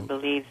 Yes, I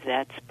believe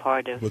that's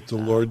part of. But the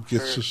Lord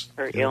gets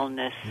her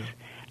illness,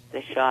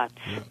 the shots.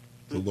 Yeah.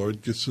 The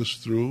Lord gets us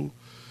through.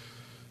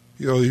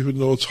 You know, even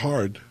though it's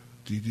hard,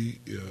 Dee Dee,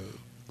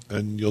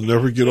 and you'll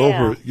never get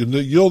over it.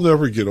 You'll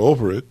never get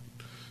over it.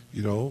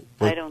 You know.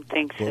 But, I don't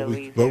think so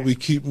either. But we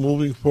keep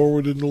moving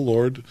forward in the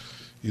Lord.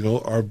 You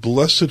know, our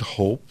blessed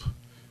hope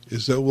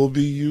is that we'll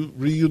be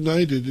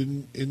reunited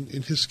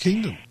in His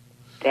kingdom.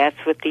 That's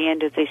what the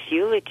end of this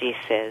eulogy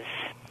says.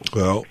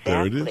 Well,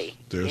 there it is.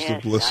 There's the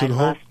blessed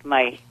hope. I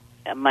lost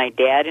my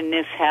dad in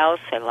this house.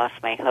 I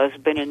lost my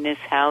husband in this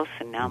house,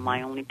 and now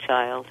my only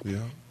child.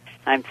 Yeah.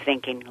 I'm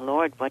thinking,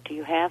 Lord, what do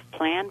you have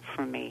planned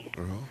for me?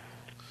 Well,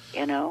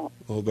 you know.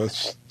 Well,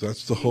 that's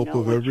the hope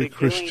of every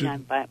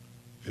Christian. I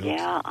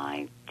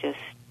just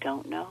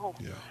don't know.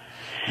 Yeah.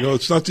 You know,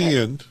 it's not the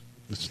end.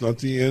 It's not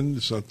the end.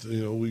 It's not.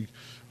 You know,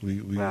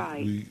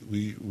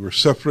 we're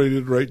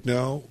separated right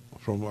now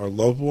from our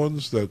loved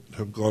ones that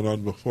have gone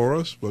on before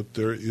us, but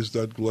there is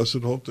that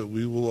blessed hope that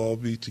we will all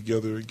be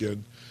together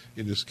again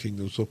in His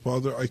kingdom. So,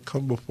 Father, I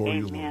come before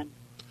you, Lord.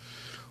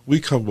 We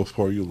come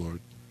before you,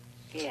 Lord.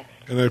 Yes.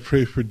 And I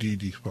pray for Dee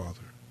Dee,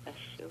 Father,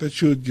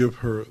 that you would give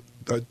her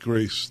that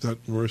grace,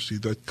 that mercy,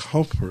 that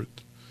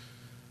comfort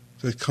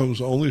that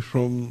comes only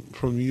from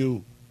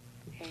you.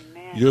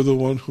 Amen. You're the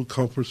one who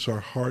comforts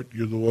our heart.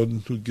 You're the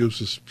one who gives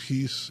us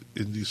peace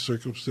in these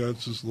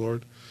circumstances,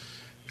 Lord.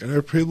 And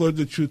I pray, Lord,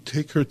 that you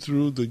take her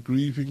through the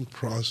grieving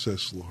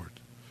process, Lord.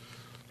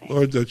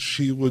 Lord, that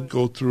she would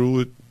go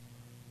through it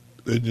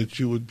and that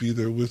you would be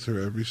there with her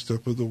every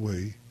step of the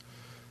way,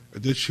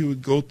 and that she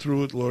would go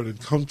through it, Lord, and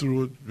come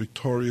through it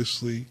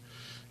victoriously,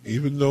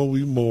 even though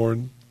we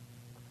mourn,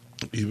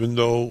 even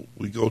though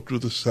we go through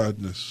the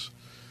sadness,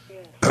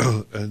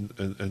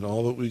 and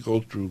all that we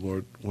go through,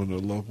 Lord, when a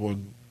loved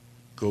one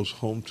goes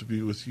home to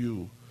be with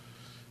you.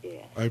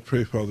 Yes. I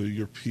pray, Father,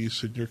 your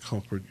peace and your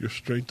comfort, your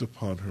strength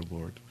upon her,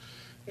 Lord.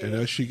 And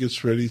as she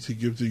gets ready to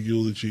give the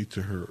eulogy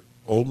to her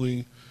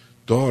only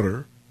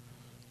daughter,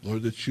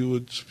 Lord, that you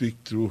would speak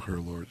through her,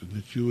 Lord, and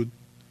that you would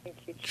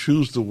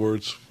choose the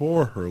words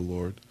for her,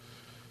 Lord,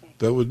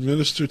 that would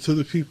minister to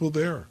the people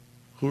there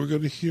who are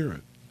going to hear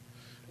it.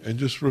 And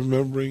just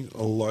remembering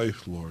a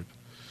life, Lord.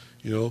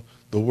 You know,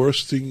 the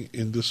worst thing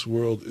in this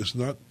world is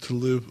not to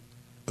live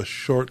a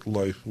short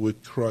life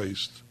with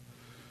Christ,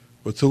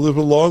 but to live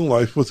a long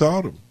life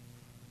without him.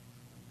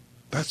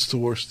 That's the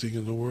worst thing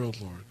in the world,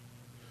 Lord.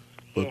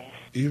 But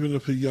even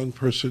if a young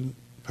person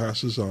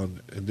passes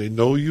on and they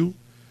know you,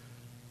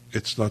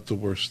 it's not the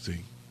worst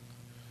thing.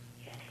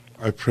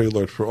 I pray,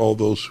 Lord, for all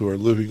those who are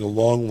living a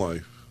long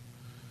life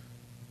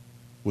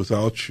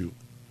without you,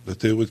 that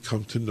they would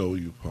come to know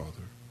you,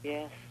 Father.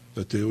 Yes.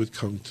 That they would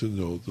come to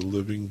know the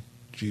living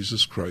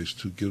Jesus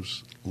Christ who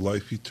gives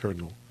life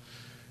eternal.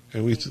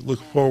 And we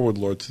look forward,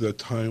 Lord, to that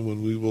time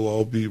when we will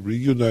all be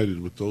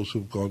reunited with those who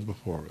have gone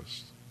before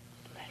us.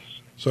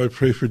 So I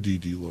pray for Dee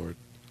Dee, Lord.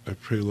 I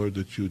pray, Lord,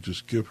 that you would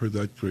just give her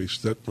that grace,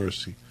 that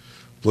mercy.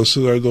 Blessed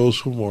are those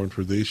who mourn,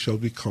 for they shall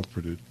be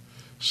comforted.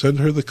 Send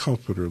her the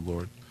Comforter,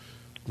 Lord.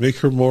 Make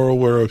her more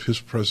aware of his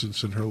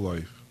presence in her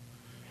life.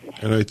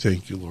 And I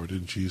thank you, Lord,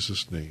 in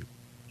Jesus' name.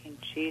 In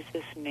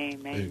Jesus'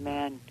 name,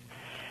 amen.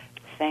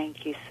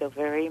 Thank you so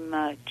very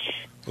much.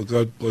 Well,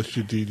 God bless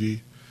you, Dee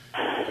Dee.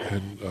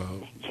 And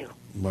thank you.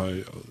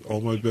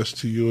 All my best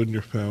to you and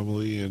your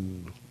family,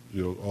 and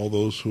all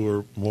those who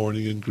are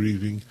mourning and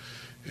grieving.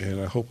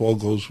 And I hope all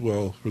goes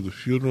well for the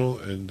funeral,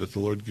 and that the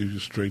Lord gives you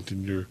strength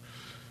in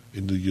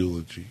the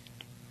eulogy.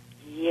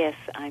 Yes,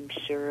 I'm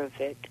sure of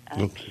it.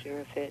 I'm Okay. sure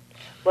of it.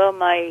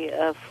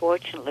 Well,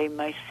 fortunately,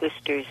 my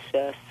sister's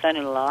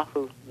son-in-law,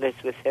 who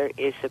lives with her,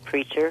 is a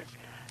preacher.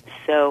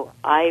 So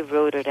I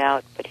wrote it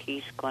out, but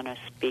he's going to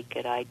speak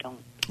it. I don't.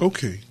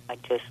 Okay. I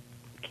just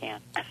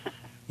can't.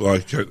 Well, I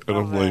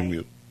don't blame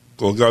you.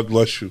 Well, God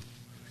bless you.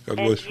 God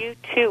bless you. You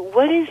too.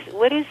 What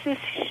is this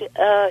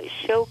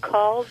show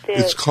called?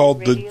 It's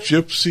called the radio?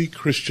 Gypsy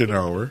Christian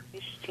Hour.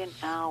 Christian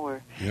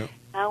Hour. Yeah.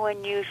 How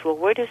unusual.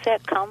 Where does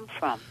that come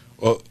from?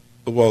 Well,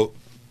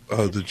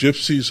 the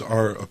Gypsies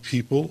are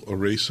a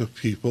race of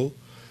people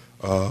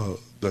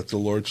that the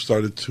Lord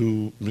started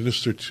to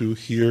minister to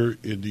here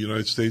in the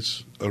United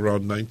States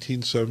around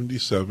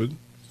 1977.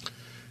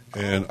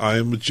 And I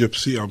am a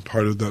Gypsy. I'm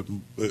part of that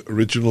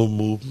original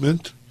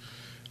movement.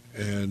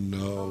 And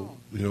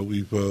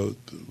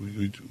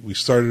we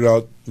started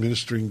out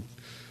ministering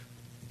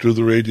through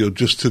the radio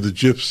just to the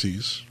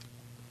Gypsies,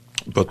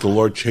 but the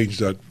Lord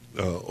changed that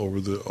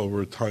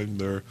over time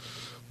there,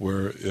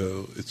 where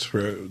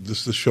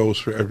the show is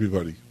for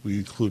everybody. We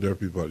include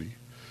everybody.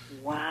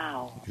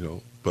 Wow.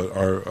 But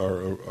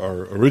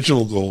our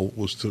original goal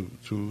was to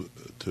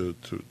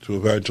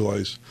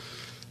evangelize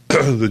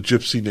the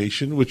Gypsy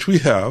nation, which we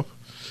have,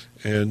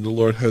 and the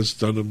Lord has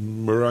done a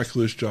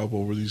miraculous job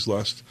over these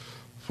last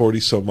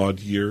 40-some-odd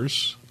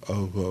years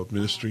of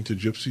ministering to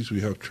Gypsies.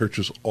 We have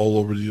churches all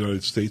over the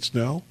United States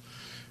now.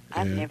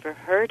 I've never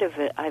heard of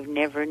it. I've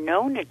never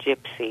known a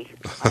Gypsy.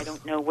 I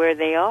don't know where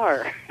they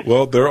are.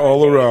 Well, they're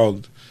all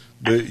around.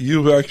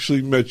 You've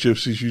actually met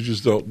Gypsies. You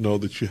just don't know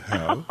that you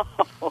have.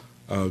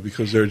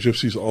 Because there are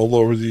Gypsies all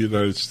over the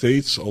United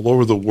States, all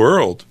over the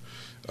world.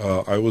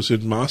 I was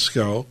in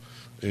Moscow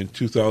in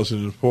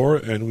 2004,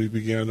 and we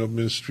began a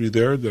ministry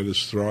there that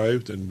has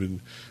thrived and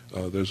been.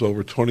 There's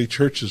over 20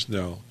 churches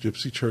now,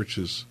 Gypsy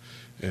churches,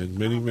 and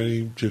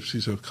many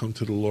Gypsies have come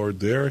to the Lord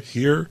there,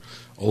 here,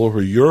 all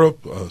over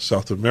Europe,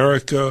 South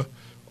America,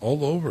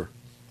 all over.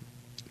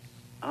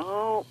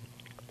 Oh,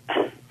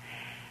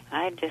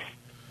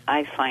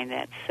 I find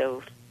that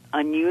so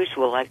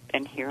unusual. I've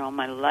been here all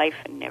my life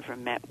and never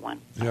met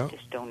one. Yeah. I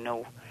just don't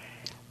know.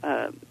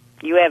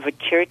 You have a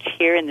church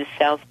here in the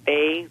South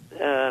Bay.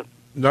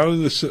 Not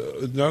in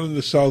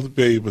the South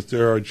Bay, but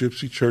there are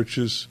Gypsy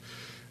churches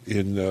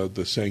in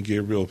the San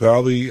Gabriel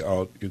Valley,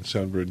 out in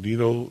San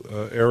Bernardino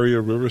area,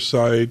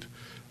 Riverside,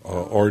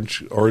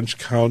 Orange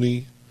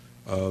County.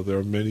 There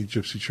are many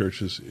Gypsy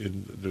churches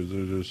in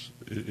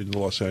the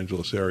Los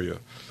Angeles area.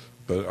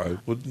 But I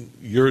wouldn't.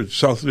 You're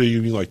South Bay.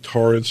 You mean like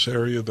Torrance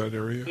area, that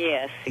area?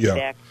 Yes,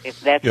 exactly.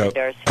 Yeah.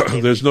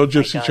 That's There's no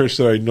Gypsy church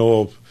that I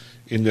know of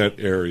in that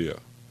area,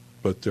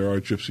 but there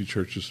are Gypsy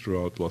churches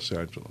throughout Los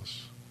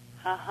Angeles.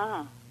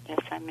 Yes,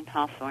 I'm in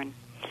Hawthorne.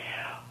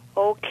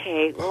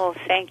 Okay. Well,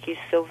 thank you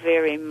so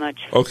very much.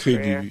 Okay,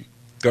 Dee Dee.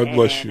 God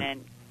bless you.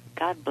 And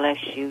God bless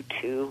you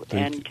too.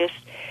 Thank you.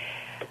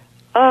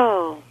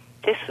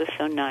 This was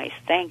so nice.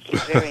 Thank you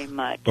very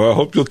much. Well, I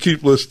hope you'll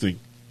keep listening.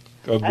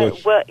 God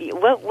bless you.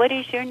 What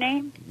is your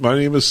name? My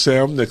name is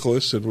Sam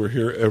Nicholas, and we're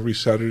here every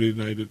Saturday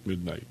night at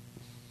midnight.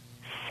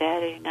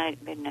 Saturday night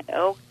at midnight.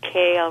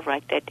 Okay, I'll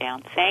write that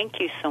down. Thank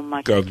you so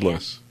much. God again.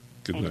 bless.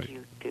 Good and night.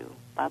 You too.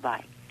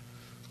 Bye-bye.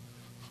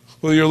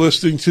 Well, you're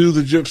listening to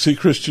the Gypsy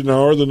Christian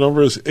Hour. The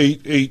number is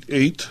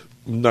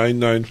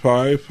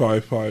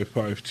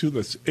 888-995-5552.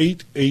 That's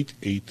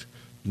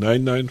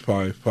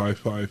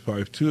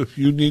 888-995-5552. If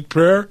you need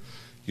prayer,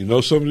 you know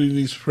somebody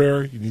needs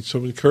prayer, you need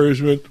some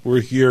encouragement,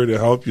 we're here to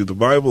help you. The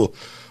Bible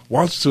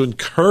wants to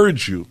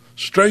encourage you,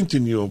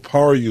 strengthen you,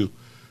 empower you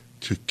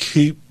to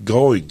keep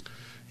going.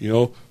 You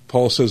know,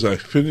 Paul says, I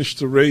finished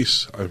the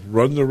race, I've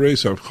run the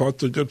race, I've fought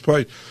the good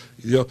fight.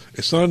 You know,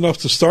 it's not enough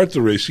to start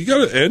the race. You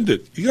got to end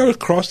it. You got to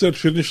cross that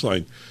finish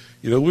line.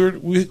 You know,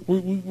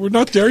 we're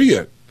not there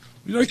yet.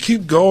 We got to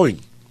keep going.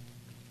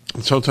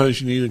 And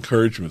sometimes you need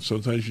encouragement.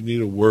 Sometimes you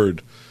need a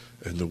word,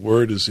 and the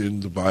word is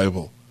in the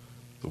Bible.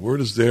 The word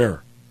is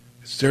there.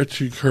 It's there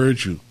to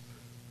encourage you,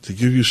 to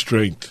give you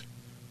strength,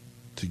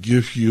 to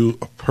give you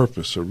a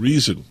purpose, a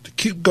reason to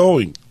keep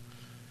going.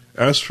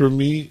 As for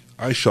me,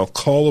 I shall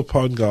call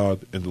upon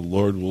God, and the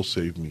Lord will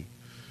save me.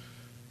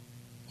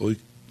 Well,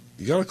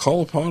 you got to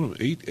call upon him,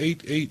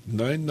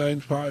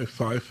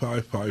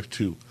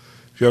 888-995-5552.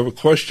 If you have a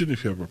question,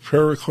 if you have a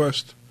prayer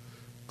request,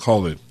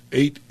 call in,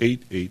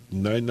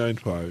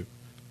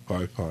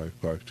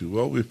 888-995-5552.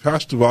 Well, we've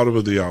passed the bottom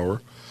of the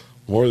hour,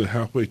 more than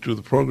halfway through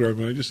the program,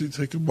 and I just need to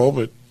take a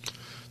moment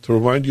to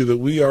remind you that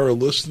we are a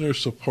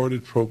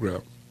listener-supported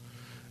program,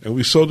 and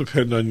we so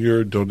depend on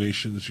your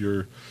donations,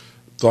 your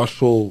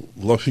thoughtful,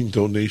 loving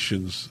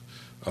donations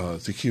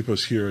to keep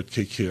us here at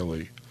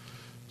KKLA.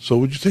 So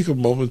would you take a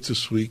moment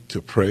this week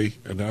to pray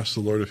and ask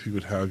the Lord if he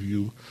would have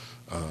you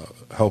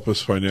help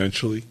us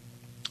financially?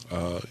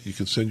 You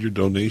can send your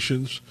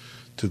donations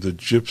to the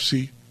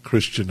Gypsy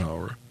Christian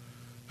Hour.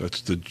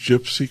 That's the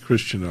Gypsy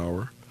Christian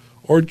Hour,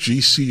 or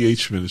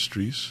GCH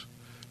Ministries.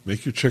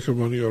 Make your check or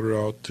money order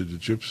out to the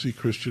Gypsy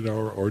Christian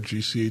Hour or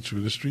GCH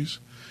Ministries.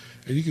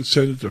 And you can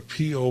send it to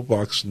P.O.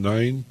 Box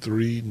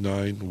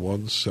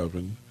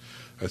 93917.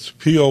 That's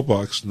P.O.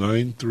 Box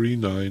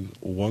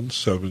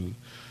 93917,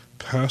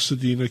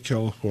 Pasadena,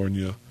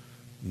 California,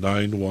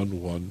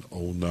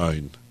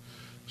 91109.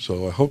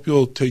 So I hope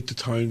you'll take the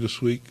time this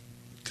week,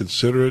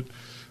 consider it,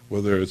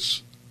 whether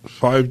it's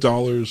 $5,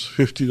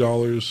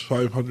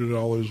 $50,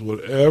 $500,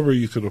 whatever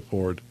you can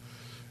afford.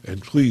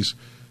 And please,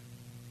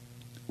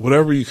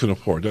 whatever you can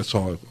afford, that's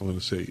all I'm going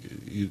to say.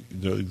 You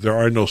know, there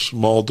are no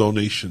small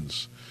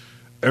donations.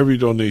 Every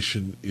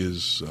donation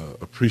is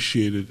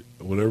appreciated.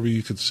 Whatever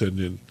you can send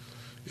in,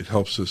 it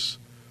helps us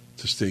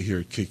to stay here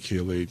at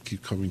KKLA and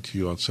keep coming to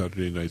you on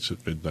Saturday nights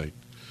at midnight.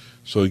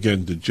 So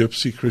again, the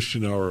Gypsy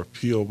Christian Hour,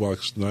 P.O.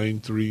 Box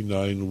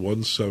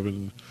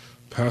 93917,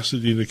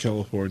 Pasadena,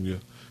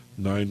 California,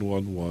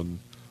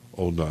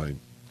 91109.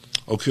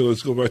 Okay,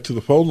 let's go back to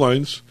the phone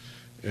lines,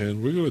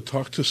 and we're going to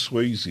talk to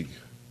Swayze.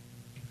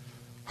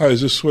 Hi,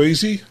 is this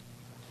Swayze?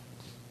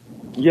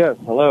 Yes,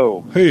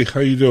 hello. Hey,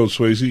 how you doing,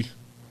 Swayze?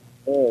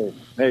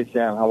 Hey,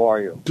 Sam, how are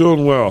you?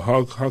 Doing well.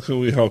 How can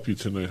we help you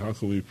tonight? How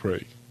can we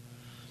pray?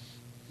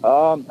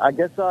 I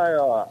guess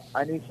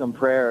I need some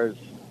prayers.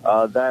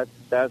 That's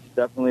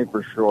definitely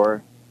for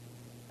sure.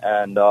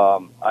 And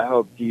I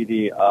hope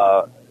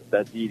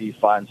that Dee Dee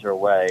finds her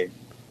way.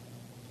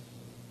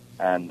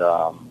 And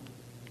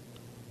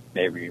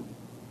maybe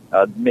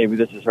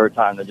this is her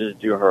time to just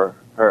do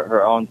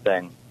her own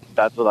thing.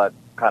 That's what I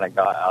kind of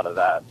got out of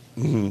that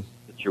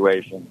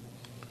situation.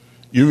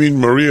 You mean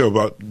Maria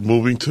about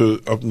moving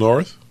to up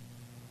north?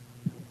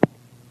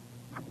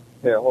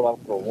 Here, hold on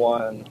for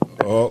one.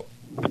 Oh.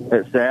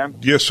 Hey, Sam?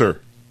 Yes, sir.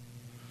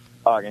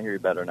 Oh, I can hear you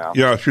better now.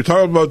 Yeah, if you're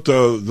talking about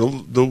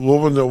the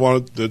woman that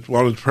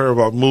wanted prayer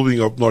about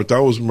moving up north,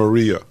 that was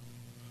Maria.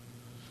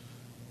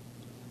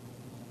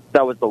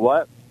 That was the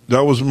what?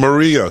 That was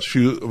Maria.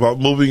 She about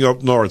moving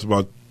up north.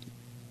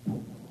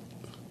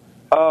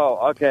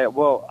 Oh, okay.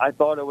 Well, I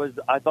thought that was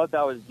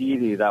Dee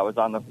Dee that was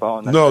on the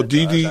phone. No,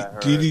 Dee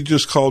Dee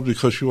just called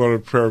because she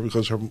wanted prayer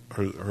because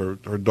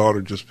her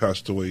daughter just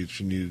passed away and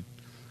she needed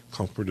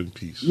comfort and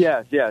peace.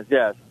 Yes.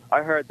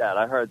 I heard that.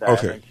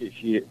 Okay. And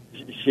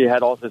she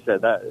had also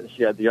said that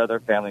she had the other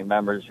family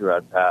members who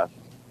had passed.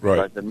 Right.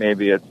 So I said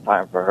maybe it's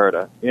time for her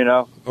to,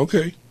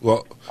 Okay.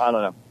 Well, I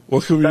don't know.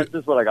 That's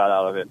just what I got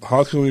out of it.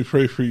 How can we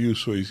pray for you,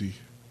 Swayze?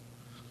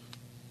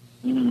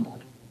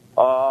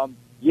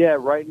 Yeah,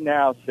 right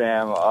now,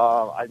 Sam,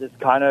 I just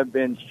kind of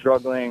been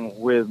struggling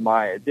with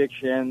my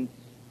addiction,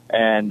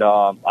 and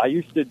I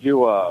used to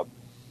do an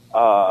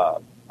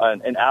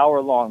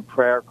hour-long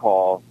prayer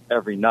call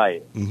every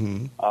night.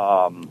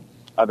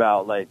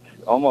 About like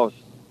almost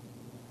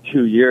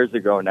 2 years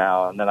ago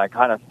now, and then I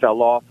kind of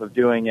fell off of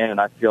doing it, and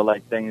I feel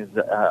like things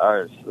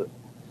are.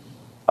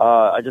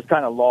 I just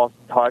kind of lost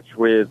touch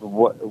with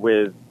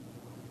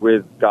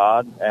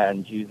God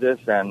and Jesus,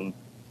 and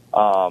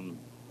I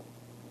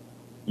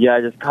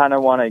just kind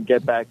of want to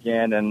get back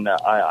in, and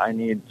I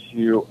need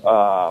to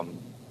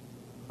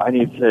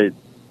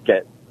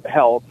get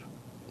help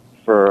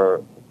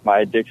for my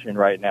addiction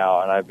right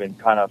now, and I've been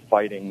kind of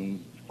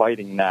fighting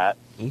that.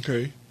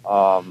 Okay.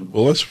 Well,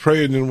 let's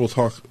pray, and then we'll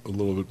talk a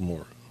little bit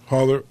more.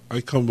 Father,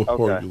 I come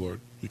before you, Lord.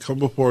 We come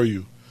before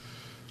you.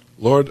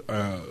 Lord,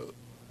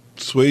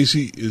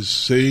 Swayze is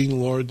saying,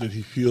 Lord, that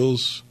he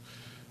feels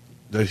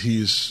that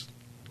he's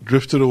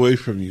drifted away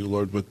from you,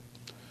 Lord, but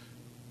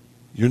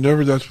you're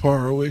never that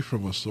far away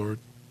from us, Lord.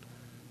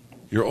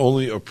 You're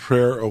only a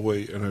prayer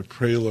away, and I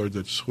pray, Lord,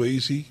 that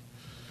Swayze,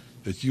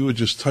 that you would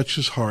just touch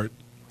his heart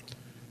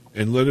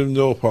and let him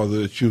know,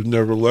 Father, that you've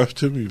never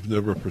left him, you've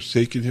never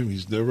forsaken him,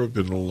 he's never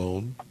been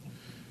alone,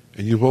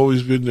 and you've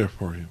always been there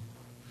for him.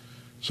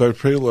 So I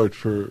pray, Lord,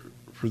 for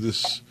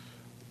this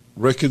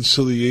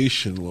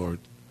reconciliation, Lord,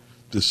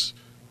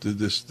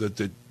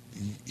 that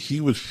he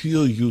would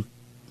feel you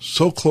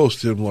so close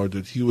to him, Lord,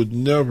 that he would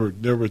never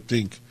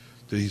think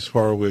that he's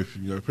far away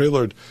from you. I pray,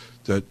 Lord,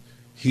 that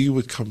he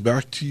would come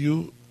back to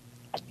you,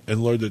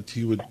 and Lord, that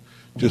he would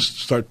just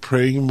start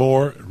praying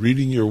more,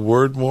 reading your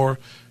word more,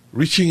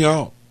 reaching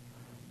out.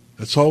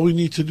 That's all we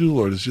need to do,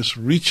 Lord, is just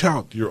reach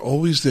out. You're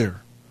always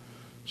there.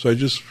 So I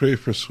just pray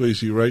for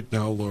Swayze right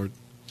now, Lord,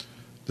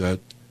 that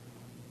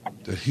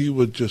he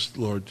would just,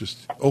 Lord,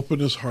 just open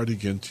his heart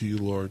again to you,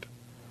 Lord.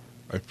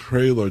 I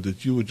pray, Lord,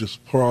 that you would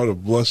just pour out a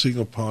blessing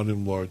upon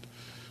him, Lord,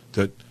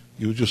 that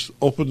you would just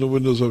open the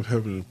windows of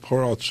heaven and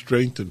pour out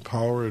strength and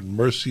power and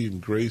mercy and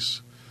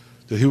grace,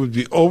 that he would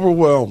be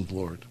overwhelmed,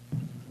 Lord,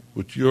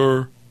 with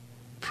your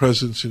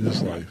presence in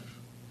his life.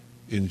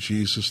 In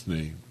Jesus'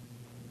 name,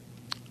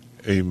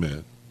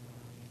 amen.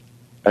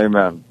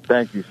 Amen.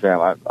 Thank you, Sam.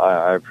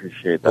 I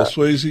appreciate that. Well,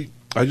 Swayze,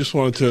 I just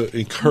wanted to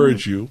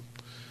encourage you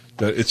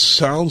that it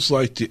sounds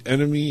like the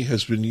enemy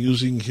has been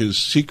using his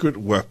secret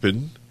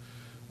weapon,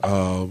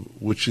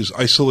 which is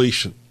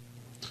isolation.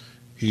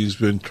 He's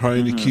been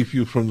trying to keep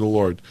you from the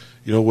Lord.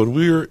 You know, when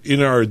we're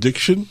in our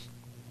addiction,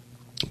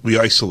 we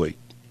isolate.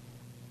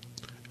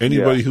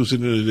 Anybody who's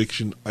in an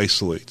addiction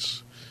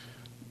isolates,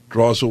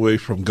 draws away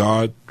from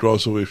God,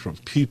 draws away from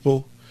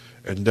people,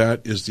 and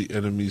that is the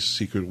enemy's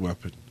secret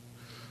weapon.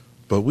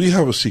 But we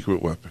have a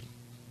secret weapon,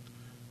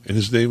 and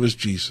his name is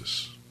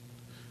Jesus.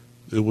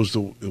 It was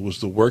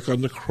the work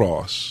on the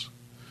cross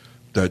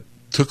that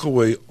took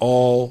away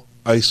all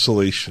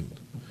isolation.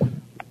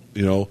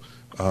 You know,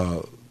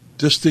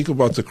 just think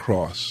about the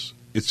cross.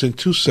 It's in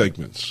two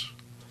segments.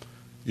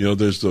 You know,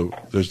 there's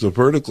the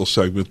vertical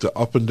segment, the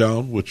up and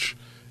down, which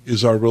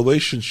is our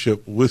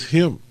relationship with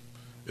him.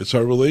 It's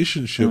our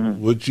relationship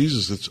with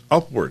Jesus. It's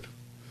upward.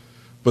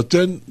 But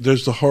then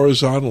there's the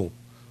horizontal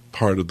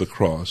part of the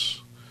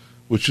cross,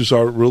 which is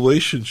our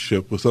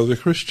relationship with other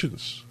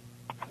Christians.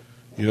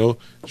 You know,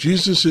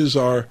 Jesus is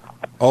our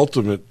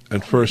ultimate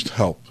and first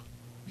help.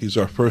 He's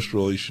our first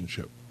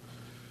relationship.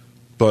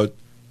 But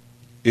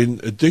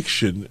in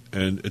addiction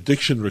and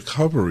addiction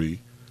recovery,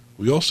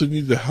 we also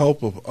need the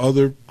help of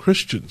other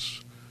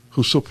Christians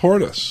who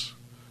support us,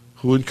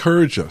 who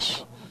encourage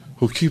us,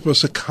 who keep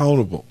us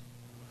accountable.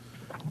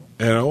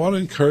 And I want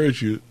to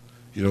encourage you,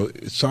 you know,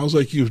 it sounds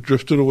like you've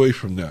drifted away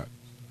from that.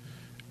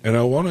 And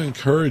I want to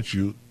encourage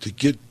you to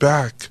get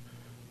back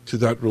to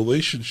that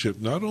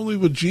relationship, not only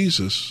with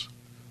Jesus,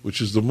 which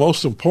is the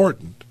most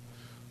important,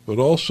 but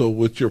also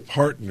with your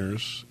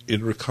partners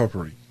in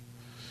recovery.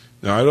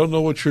 Now, I don't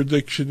know what your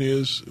addiction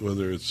is,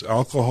 whether it's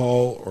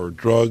alcohol or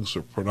drugs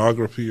or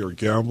pornography or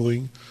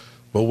gambling,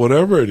 but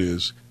whatever it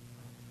is,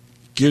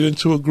 get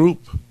into a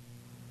group.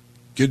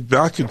 Get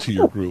back into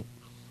your group.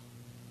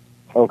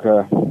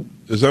 Okay.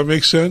 Does that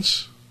make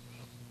sense?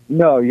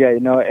 No,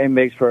 it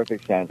makes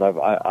perfect sense.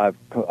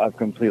 I've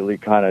completely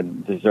kind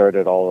of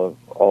deserted all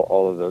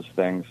of those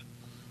things.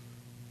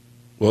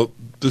 Well,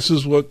 this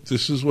is what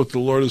the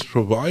Lord has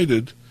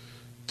provided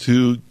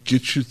to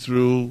get you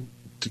through,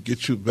 to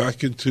get you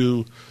back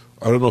into,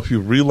 I don't know if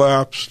you've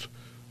relapsed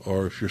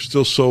or if you're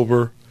still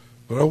sober,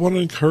 but I want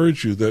to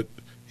encourage you that,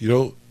 you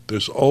know,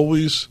 there's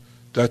always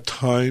that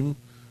time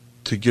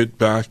to get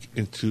back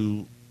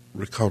into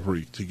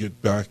recovery, to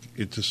get back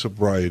into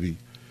sobriety.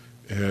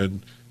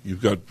 And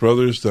you've got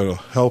brothers that'll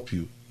help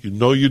you. You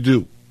know you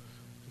do.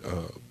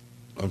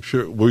 I'm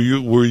sure. Were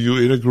you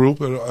in a group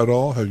at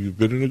all? Have you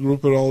been in a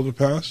group at all in the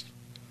past?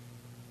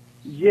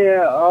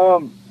 Yeah,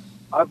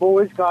 I've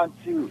always gone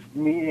to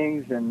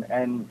meetings and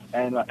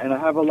I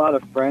have a lot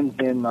of friends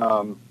in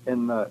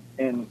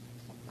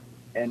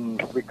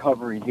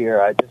recovery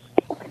here. I just,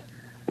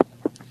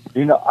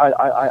 you know,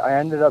 I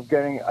ended up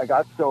I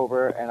got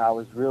sober, and I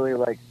was really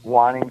like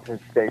wanting to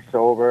stay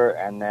sober,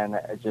 and then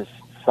it just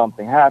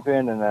something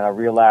happened, and then I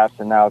relapsed,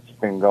 and now it's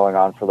been going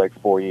on for like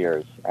 4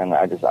 years, and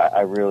I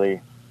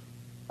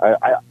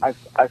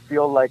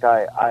feel like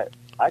I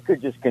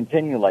could just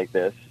continue like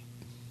this,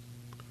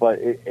 but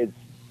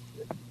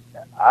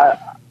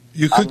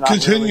you could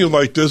continue really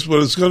like this, but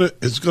it's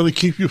gonna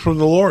keep you from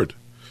the Lord.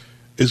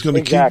 It's going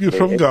to keep you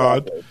from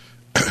God.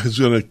 It's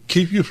going to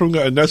keep you from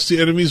God, and that's the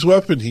enemy's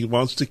weapon. He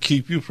wants to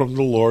keep you from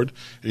the Lord,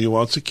 and he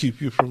wants to keep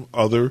you from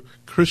other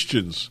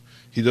Christians.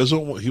 He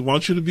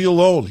wants you to be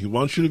alone. He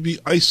wants you to be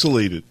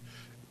isolated.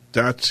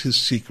 That's his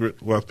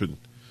secret weapon,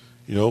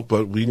 you know.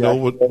 But we know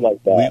what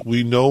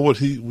we know what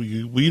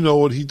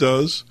he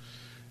does,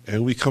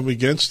 and we come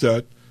against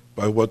that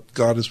by what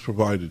God has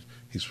provided.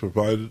 He's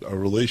provided a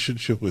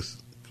relationship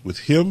with with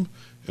him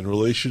and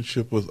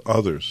relationship with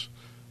others.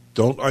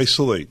 Don't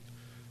isolate.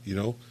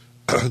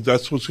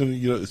 That's what's going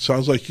to. It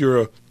sounds like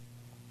you're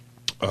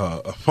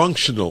a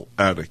functional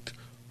addict,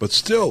 but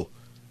still,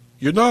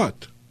 you're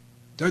not.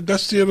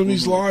 That's the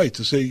enemy's lie,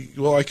 to say,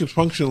 well, I can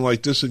function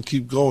like this and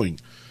keep going.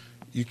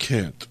 You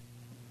can't.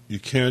 You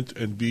can't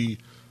and be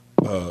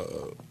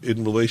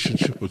in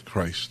relationship with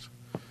Christ.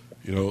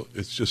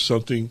 It's just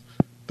something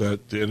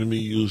that the enemy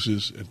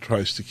uses and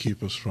tries to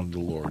keep us from the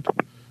Lord.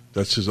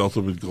 That's his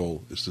ultimate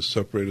goal, is to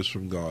separate us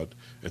from God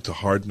and to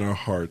harden our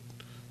heart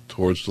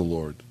towards the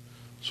Lord.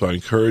 So I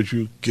encourage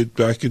you, get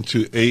back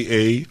into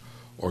AA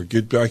or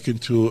get back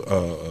into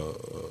AA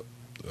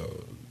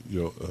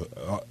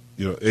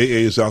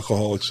is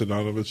Alcoholics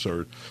Anonymous,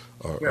 or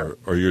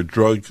your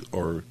drug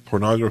or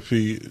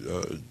pornography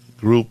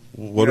group,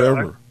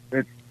 whatever.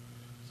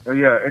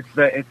 It's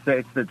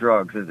the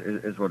drugs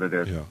is what it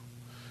is. Yeah.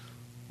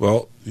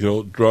 Well,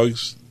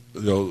 drugs,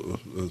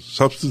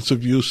 substance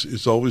abuse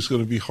is always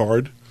going to be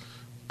hard,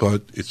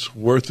 but it's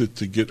worth it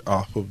to get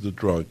off of the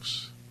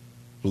drugs.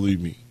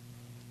 Believe me.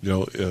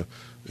 When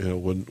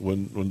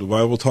the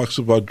Bible talks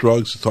about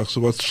drugs, it talks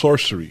about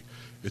sorcery.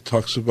 It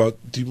talks about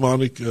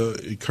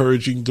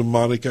encouraging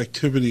demonic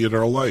activity in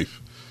our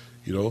life.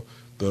 The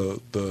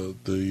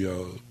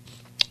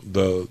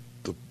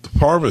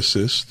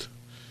pharmacist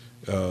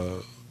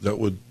that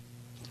would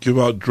give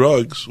out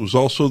drugs was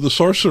also the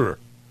sorcerer.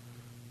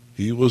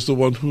 He was the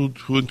one who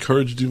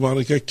encouraged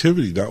demonic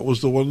activity. That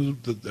was the one,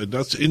 and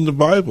that's in the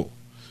Bible.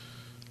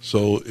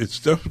 So it's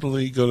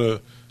definitely going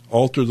to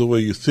alter the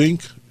way you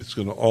think. It's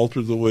going to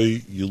alter the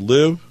way you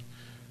live.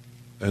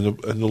 And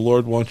the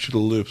Lord wants you to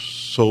live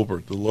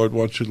sober. The Lord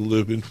wants you to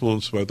live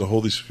influenced by the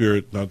Holy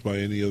Spirit, not by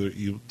any other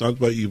not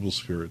by evil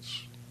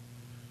spirits.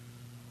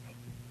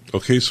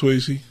 Okay,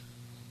 Swayze?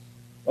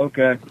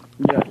 Okay.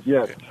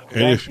 Yes.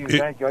 And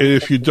Thank you.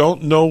 if you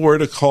don't know where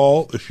to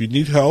call, if you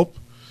need help,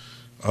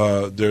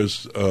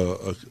 there's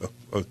a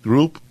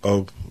group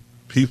of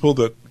people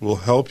that will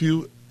help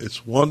you.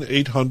 It's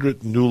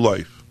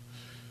 1-800-NEW-LIFE.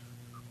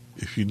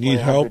 If you need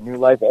help, New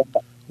Life.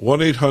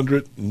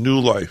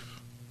 1-800-NEW-LIFE.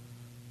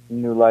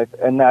 New Life,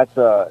 and that's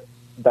what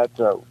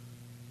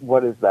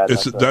is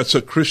that? That's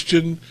a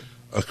Christian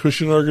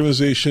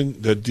organization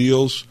that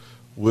deals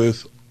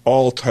with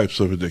all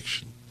types of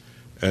addiction,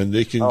 and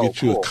they can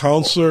get you a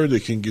counselor. They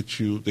can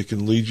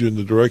lead you in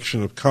the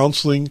direction of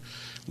counseling,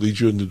 lead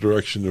you in the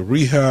direction of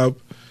rehab,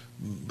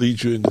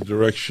 lead you in the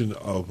direction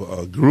of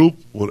a group,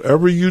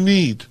 whatever you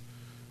need.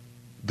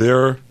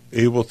 They're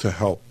able to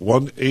help.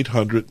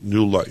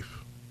 1-800-NEW-LIFE.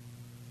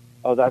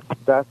 Oh,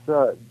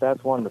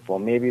 that's wonderful.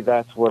 Maybe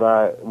that's what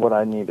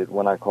I needed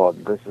when I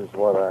called. This is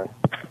what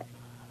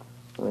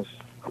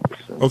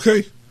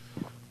Okay.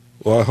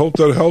 Well, I hope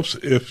that helps.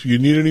 If you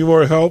need any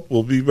more help,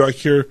 we'll be back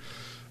here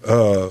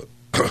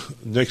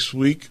next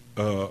week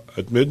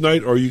at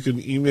midnight, or you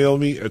can email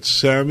me at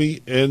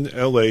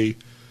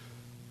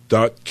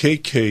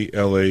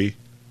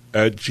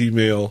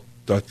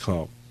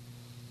sammynla.kkla@gmail.com.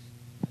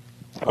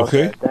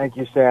 Okay? Thank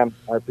you, Sam.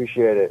 I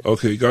appreciate it.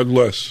 Okay, God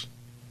bless.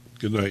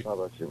 Good night. How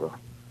about you, bro?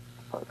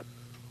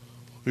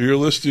 You're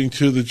listening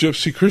to the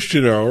Gypsy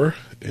Christian Hour,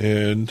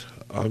 and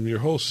I'm your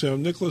host,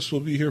 Sam Nicholas.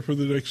 We'll be here for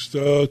the next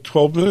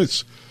 12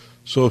 minutes.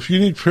 So if you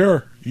need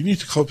prayer, you need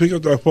to pick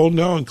up that phone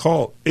now and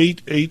call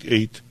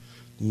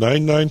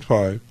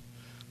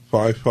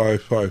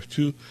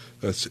 888-995-5552.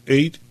 That's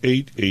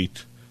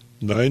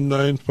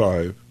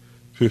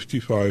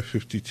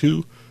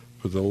 888-995-5552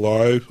 for the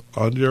live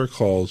on-air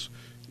calls.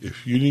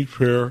 If you need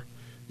prayer,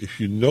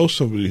 if you know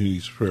somebody who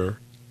needs prayer,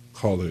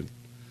 call in.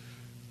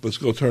 Let's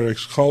go to our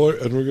next caller,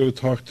 and we're going to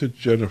talk to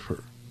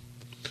Jennifer.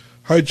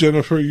 Hi,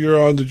 Jennifer.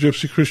 You're on the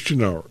Gypsy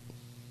Christian Hour.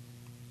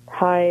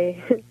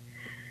 Hi.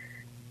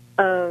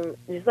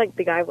 Just like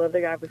the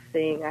other guy was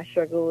saying, I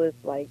struggle with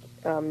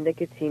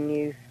nicotine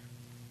use,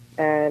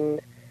 and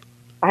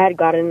I had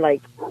gotten I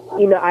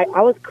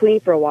was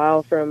clean for a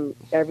while from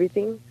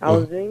everything I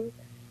was doing,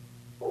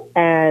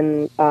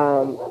 and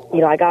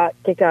I got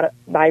kicked out.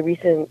 My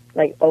recent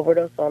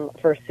overdose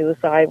for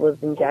suicide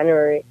was in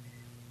January,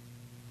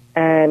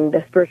 and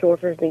the spiritual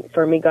warfare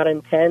for me got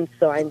intense,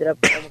 so I ended up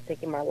almost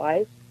taking my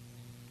life.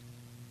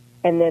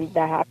 And then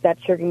that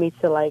triggered me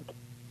to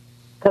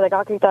because I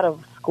got kicked out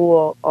of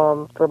school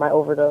for my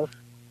overdose.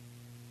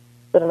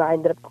 So then I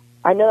know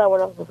that we're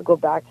not supposed to go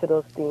back to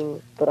those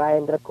things, but I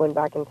ended up going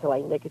back into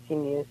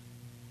nicotine use.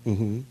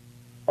 Mm-hmm.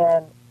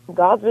 And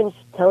God's been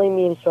telling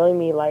me and showing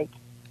me a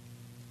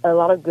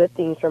lot of good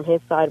things from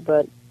His side,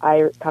 but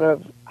I kind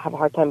of have a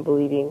hard time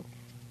believing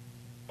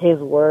His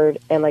word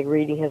and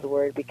reading His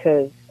word,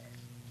 because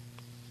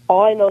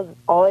all I know is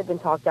all I've been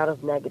talked out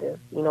of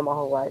negative, my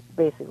whole life,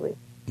 basically.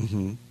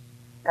 Mm-hmm.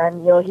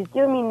 And, He's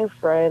giving me new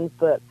friends,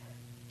 but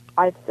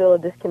I feel a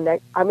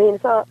disconnect. I mean,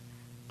 it's not,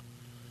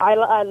 I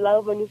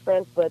love my new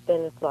friends, but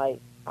then it's I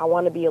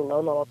want to be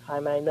alone all the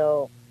time. And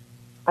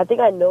I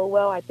think I know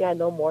well. I think I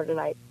know more than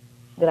I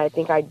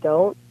think I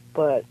don't,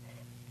 but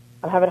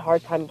I'm having a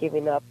hard time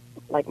giving up,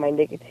 my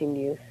nicotine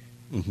use.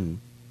 Mm-hmm.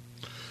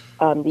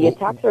 The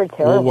attacks are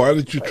terrible. Well, why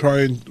did you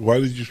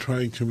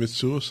try and commit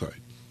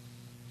suicide?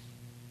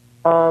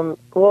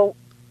 Well,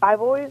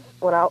 I've always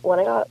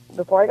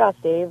before I got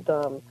saved,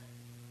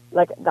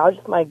 like that was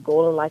just my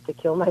goal in life, to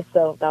kill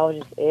myself. That was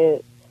just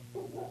it.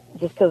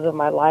 Just because of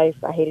my life,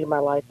 I hated my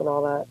life and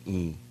all that.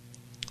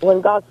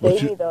 When God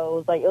saved me,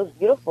 though, it was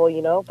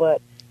beautiful,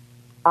 but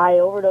I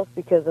overdosed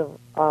because of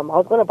I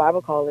was going to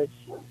Bible college,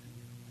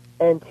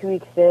 and 2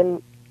 weeks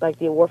in, like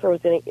the warfare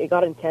it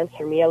got intense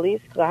for me, at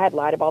least, because I had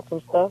lied about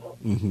some stuff,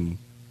 and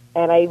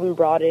I even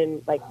brought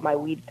in like my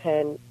weed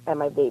pen and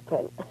my vape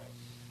pen,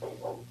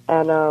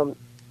 and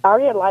I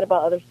already had lied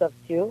about other stuff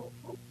too.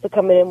 So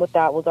coming in with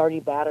that was already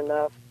bad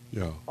enough.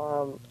 Yeah.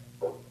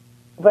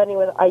 But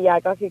anyway, I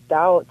got kicked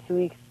out 2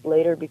 weeks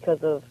later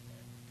because of.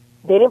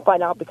 They didn't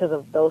find out because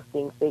of those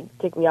things. They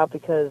kicked me out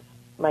because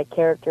my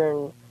character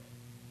and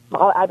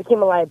I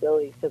became a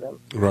liability to them.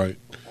 Right.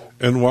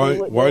 And why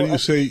do you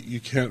say you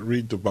can't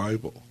read the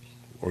Bible,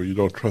 or you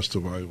don't trust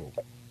the Bible?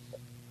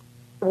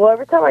 Well,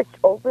 every time I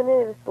open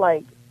it, it's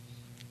like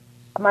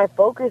my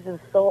focus is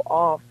so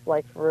off,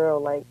 like for real,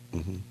 like.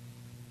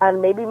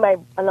 And maybe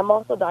and I'm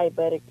also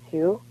diabetic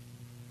too.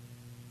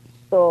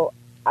 So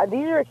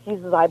these are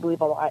excuses I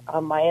believe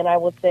on my end, I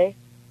would say.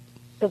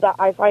 Because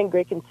I find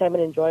great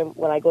contentment and joy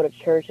when I go to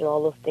church and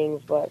all those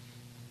things, but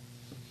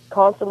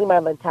constantly my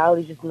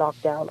mentality is just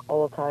knocked down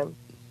all the time.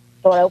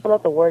 So when I open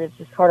up the Word, it's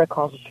just hard to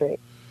concentrate.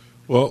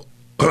 Well,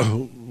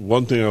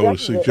 one thing I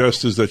would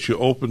suggest is that you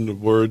open the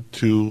Word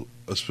to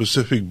a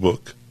specific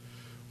book,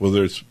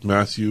 whether it's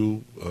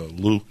Matthew,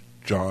 Luke,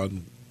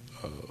 John,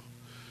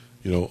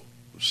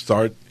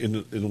 start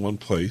in one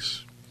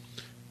place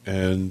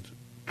and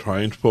try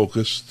and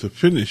focus to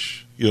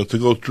finish, to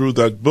go through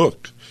that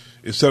book.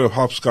 Instead of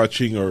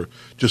hopscotching or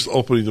just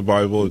opening the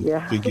Bible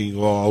and thinking,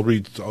 well, I'll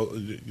read,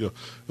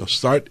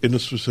 start in a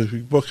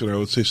specific book. And I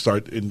would say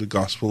start in the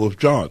Gospel of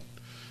John,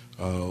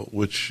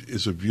 which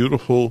is a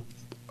beautiful,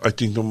 I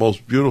think the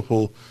most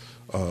beautiful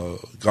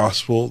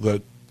gospel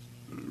that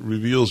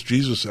reveals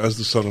Jesus as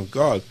the Son of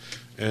God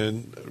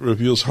and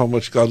reveals how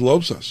much God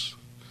loves us.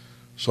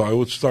 So I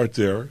would start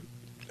there,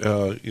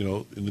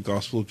 in the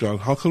Gospel of John.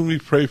 How can we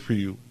pray for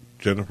you,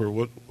 Jennifer?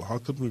 How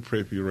can we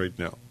pray for you right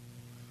now?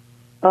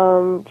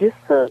 Just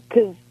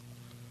because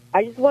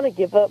I just want to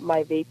give up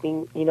my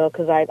vaping,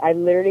 because I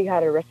literally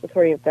had a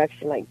respiratory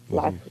infection like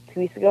last 2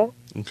 weeks ago.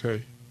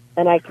 Okay.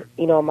 And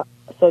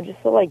so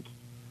just to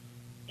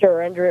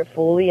surrender it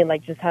fully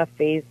and just have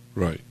faith.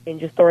 Right. In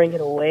just throwing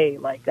it away,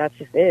 that's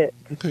just it.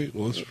 Okay,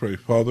 well, let's pray.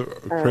 Father,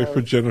 I pray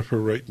for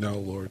Jennifer right now,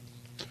 Lord.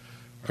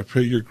 I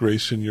pray your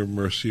grace and your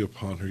mercy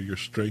upon her, your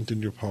strength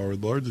and your power,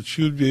 Lord, that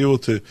she would be able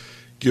to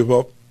give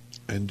up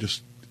and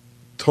just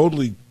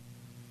totally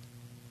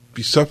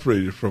be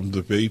separated from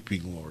the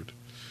vaping, Lord,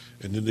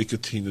 and the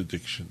nicotine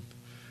addiction.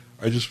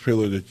 I just pray,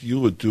 Lord, that you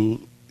would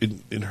do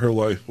in her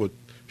life what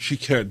she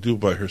can't do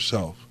by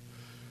herself.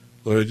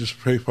 Lord, I just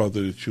pray,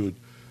 Father, that you would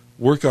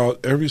work out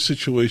every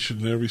situation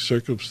and every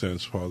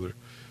circumstance, Father,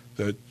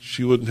 that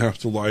she wouldn't have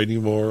to lie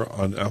anymore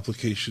on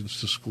applications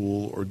to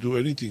school or do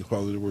anything,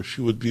 Father, where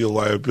she would be a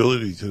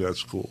liability to that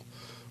school,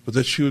 but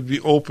that she would be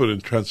open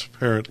and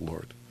transparent,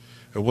 Lord.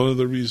 And one of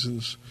the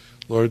reasons,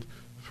 Lord,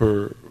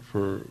 for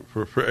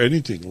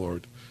anything,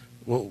 Lord,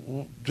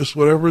 well, just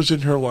whatever is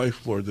in her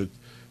life, Lord,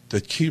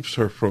 that keeps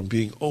her from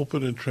being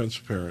open and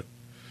transparent.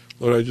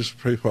 Lord, I just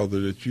pray, Father,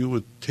 that you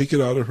would take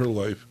it out of her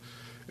life.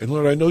 And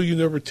Lord, I know you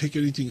never take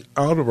anything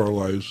out of our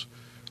lives,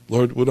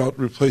 Lord, without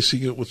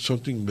replacing it with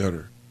something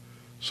better.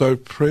 So I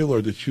pray,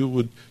 Lord, that you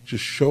would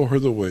just show her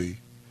the way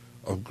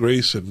of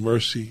grace and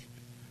mercy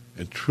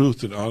and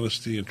truth and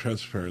honesty and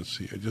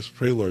transparency. I just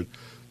pray, Lord,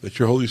 that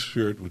your Holy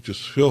Spirit would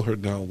just fill her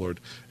now, Lord,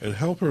 and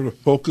help her to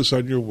focus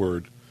on your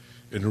word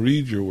and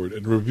read your word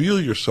and reveal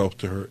yourself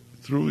to her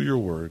through your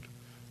word.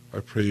 I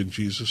pray in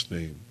Jesus'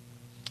 name.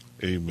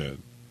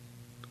 Amen.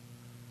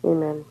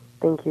 Amen.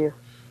 Thank you.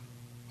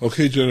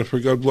 Okay, Jennifer,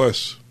 God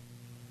bless.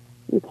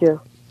 You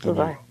too.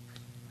 Bye-bye.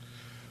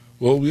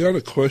 Well, we had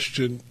a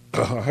question.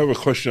 I have a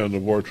question on the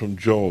board from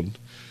Joan.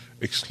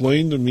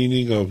 Explain the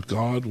meaning of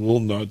God will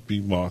not be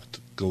mocked,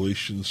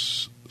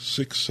 Galatians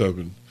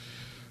 6:7.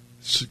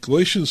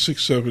 Galatians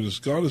 6:7 is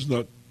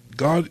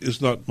God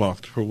is not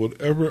mocked, for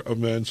whatever a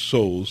man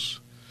sows,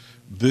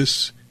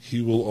 this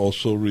he will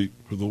also reap.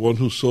 For the one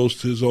who sows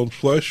to his own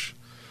flesh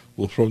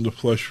will from the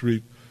flesh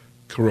reap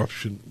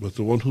corruption, but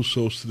the one who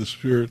sows to the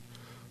Spirit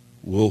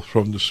will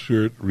from the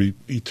Spirit reap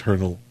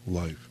eternal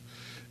life.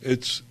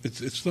 It's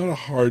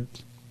not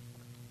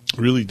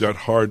really that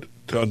hard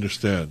to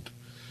understand.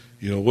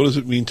 What does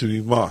it mean to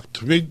be mocked?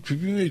 To be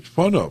made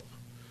fun of.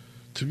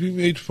 To be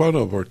made fun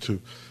of, or to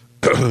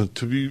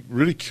to be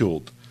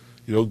ridiculed.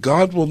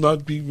 God will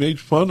not be made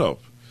fun of.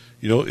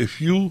 If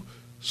you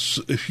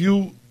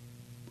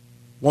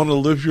want to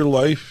live your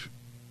life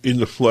in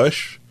the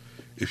flesh,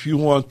 if you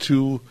want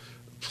to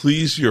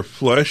please your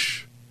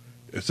flesh,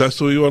 if that's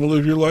the way you want to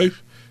live your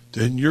life,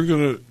 then you're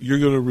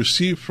gonna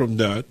receive from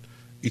that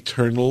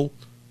eternal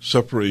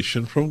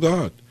separation from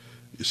God.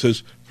 It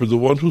says, for the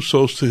one who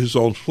sows to his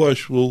own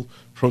flesh will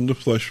from the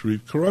flesh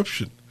reap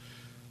corruption.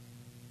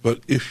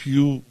 But if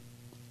you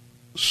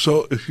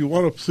want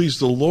to please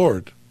the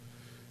Lord,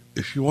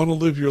 if you want to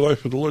live your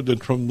life with the Lord, then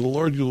from the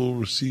Lord you will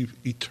receive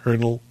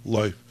eternal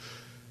life.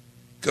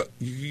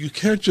 You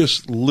can't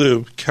just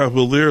live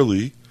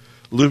cavalierly,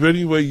 live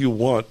any way you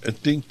want, and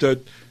think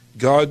that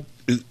God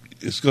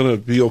is going to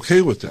be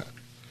okay with that.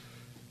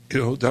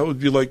 That would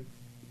be like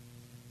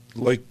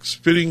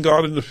spitting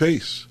God in the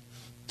face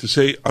to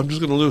say, I'm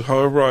just going to live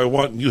however I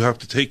want and you have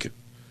to take it.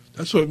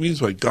 That's what it means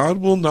by God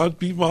will not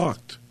be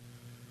mocked.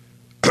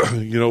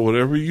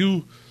 Whatever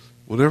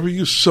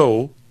you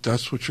sow,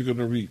 that's what you're going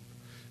to reap.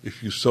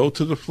 If you sow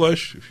to the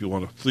flesh, if you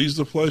want to please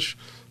the flesh,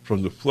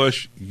 from the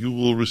flesh you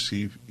will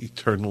receive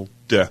eternal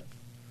death,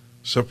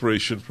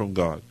 separation from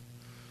God.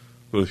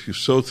 But if you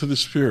sow to the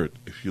Spirit,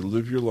 if you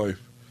live your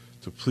life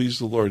to please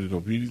the Lord in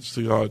obedience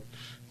to God,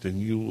 then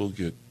you will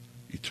get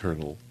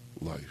eternal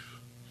life.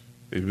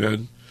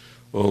 Amen.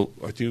 Well,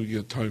 I think we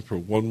get time for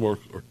one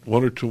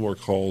or two more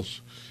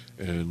calls,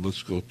 and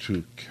let's go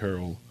to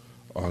Carol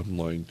on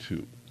line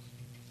 2.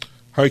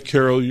 Hi,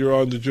 Carol. You're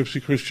on the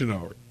Gypsy Christian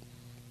Hour.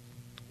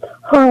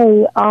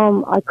 Hi.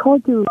 I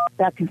called you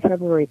back in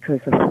February because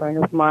a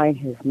friend of mine,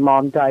 his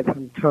mom died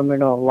from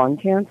terminal lung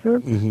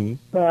cancer. Mm-hmm.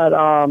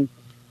 But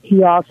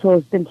he also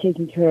has been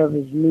taking care of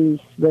his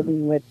niece,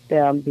 living with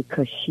them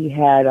because she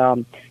had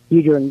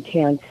uterine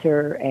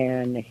cancer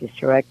and a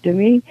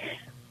hysterectomy.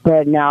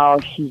 But now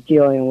she's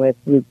dealing with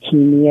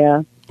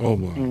leukemia. Oh,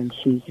 my. And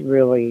she's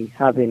really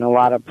having a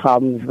lot of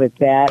problems with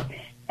that.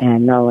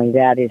 And not only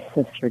that, his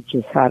sister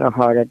just had a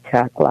heart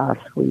attack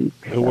last week.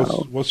 And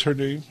what's her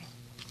name?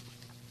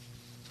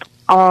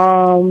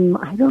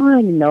 I don't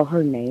even know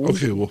her name.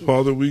 Okay, well,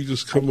 Father, we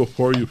just come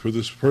before you for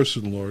this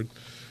person, Lord,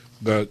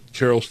 that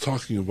Carol's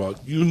talking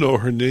about. You know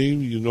her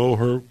name. You know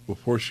her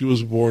before she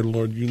was born,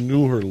 Lord. You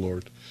knew her,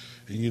 Lord,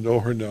 and you know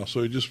her now.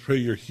 So I just pray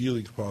your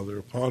healing, Father,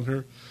 upon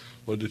her,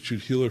 Lord, that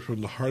you'd heal her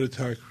from the heart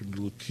attack, from the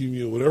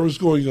leukemia, whatever's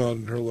going on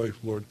in her life,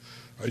 Lord.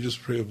 I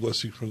just pray a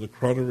blessing from the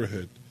crown of her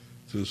head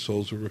to the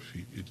soles of her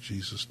feet. In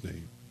Jesus'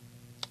 name,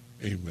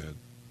 amen.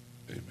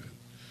 Amen.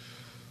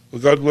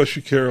 Well, God bless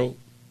you, Carol.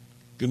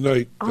 Good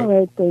night. All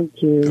right,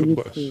 thank you. God You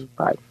bless. too.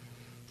 Bye.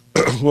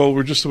 Well,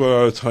 we're just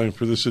about out of time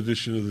for this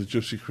edition of the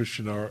Gypsy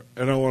Christian Hour,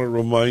 and I want to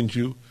remind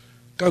you,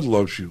 God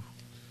loves you.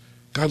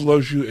 God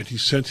loves you, and He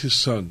sent His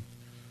Son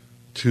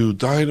to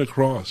die on a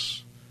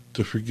cross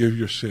to forgive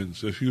your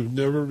sins. If you've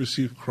never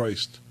received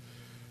Christ,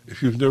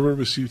 if you've never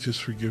received His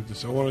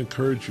forgiveness, I want to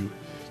encourage you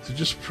to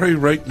just pray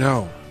right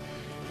now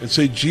and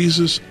say,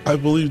 Jesus, I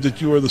believe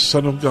that you are the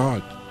Son of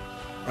God.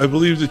 I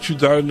believe that you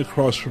died on the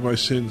cross for my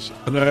sins,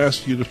 and I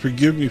ask you to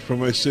forgive me for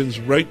my sins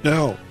right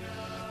now.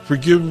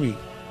 Forgive me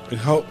and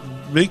help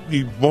make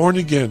me born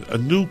again, a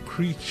new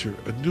creature,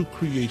 a new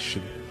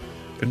creation,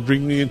 and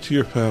bring me into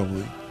your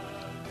family.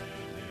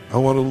 I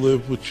want to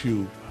live with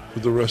you for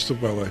the rest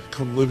of my life.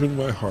 Come live in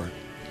my heart.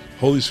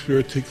 Holy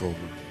Spirit, take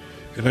over.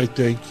 And I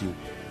thank you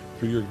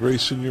for your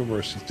grace and your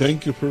mercy.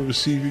 Thank you for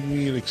receiving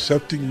me and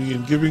accepting me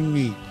and giving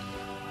me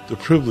the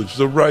privilege,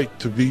 the right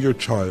to be your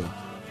child.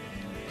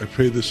 I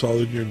pray this all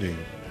in your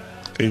name.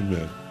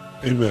 Amen.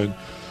 Amen.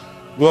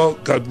 Well,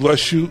 God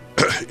bless you.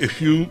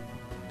 If you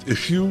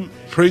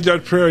prayed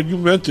that prayer and you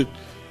meant it,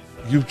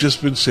 you've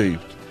just been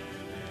saved.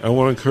 I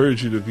want to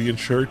encourage you to be in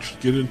church,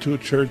 get into a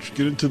church,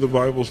 get into the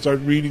Bible, start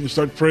reading,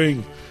 start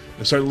praying,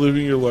 and start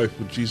living your life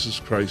with Jesus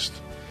Christ.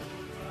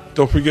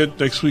 Don't forget,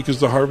 next week is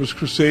the Harvest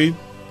Crusade,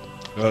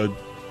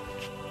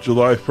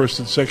 July 1st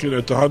and 2nd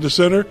at the Honda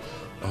Center.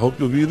 I hope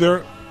you'll be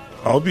there.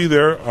 I'll be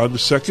there on the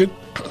 2nd.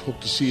 I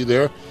hope to see you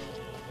there.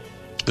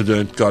 And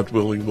then, God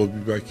willing, we'll be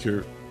back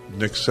here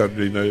next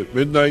Saturday night at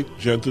midnight.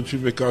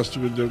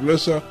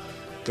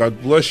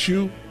 God bless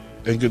you,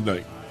 and good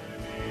night.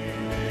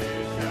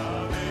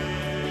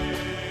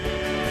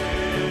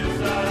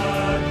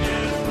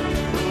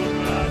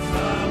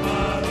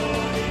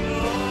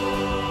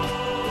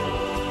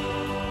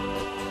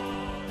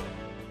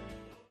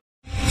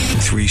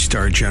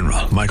 Three-star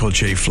General Michael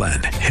J.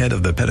 Flynn, head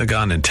of the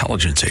Pentagon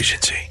Intelligence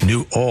Agency,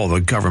 knew all the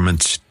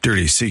government's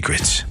dirty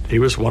secrets. He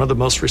was one of the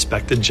most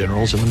respected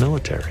generals in the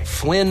military.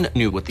 Flynn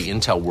knew what the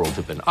intel world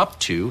had been up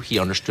to. He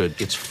understood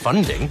its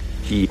funding.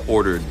 He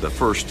ordered the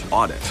first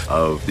audit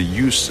of the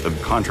use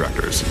of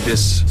contractors.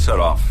 This set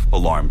off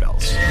alarm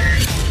bells.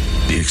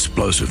 The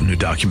explosive new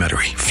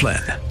documentary,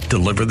 Flynn,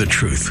 Deliver the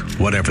Truth,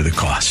 Whatever the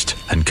Cost,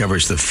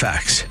 uncovers the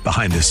facts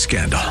behind this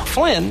scandal.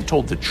 Flynn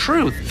told the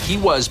truth. He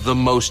was the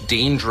most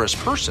dangerous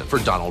person for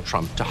Donald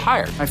Trump to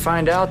hire. I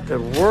find out the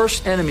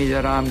worst enemy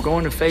that I'm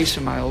going to face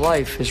in my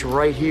life is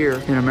right here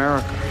in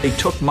America. They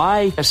took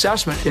my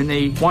assessment and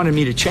they wanted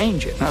me to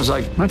change it. And I was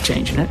like, I'm not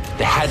changing it.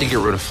 They had to get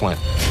rid of Flynn.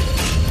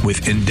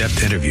 With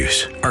in-depth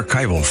interviews,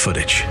 archival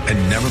footage,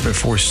 and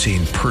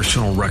never-before-seen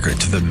personal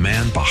records of the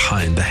man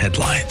behind the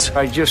headlines.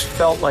 I just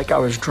felt like I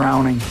was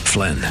drowning.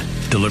 Flynn,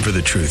 Deliver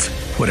the Truth,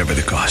 Whatever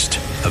the Cost.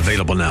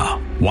 Available now.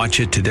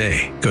 Watch it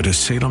today. Go to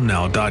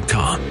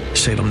salemnow.com.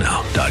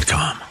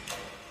 salemnow.com.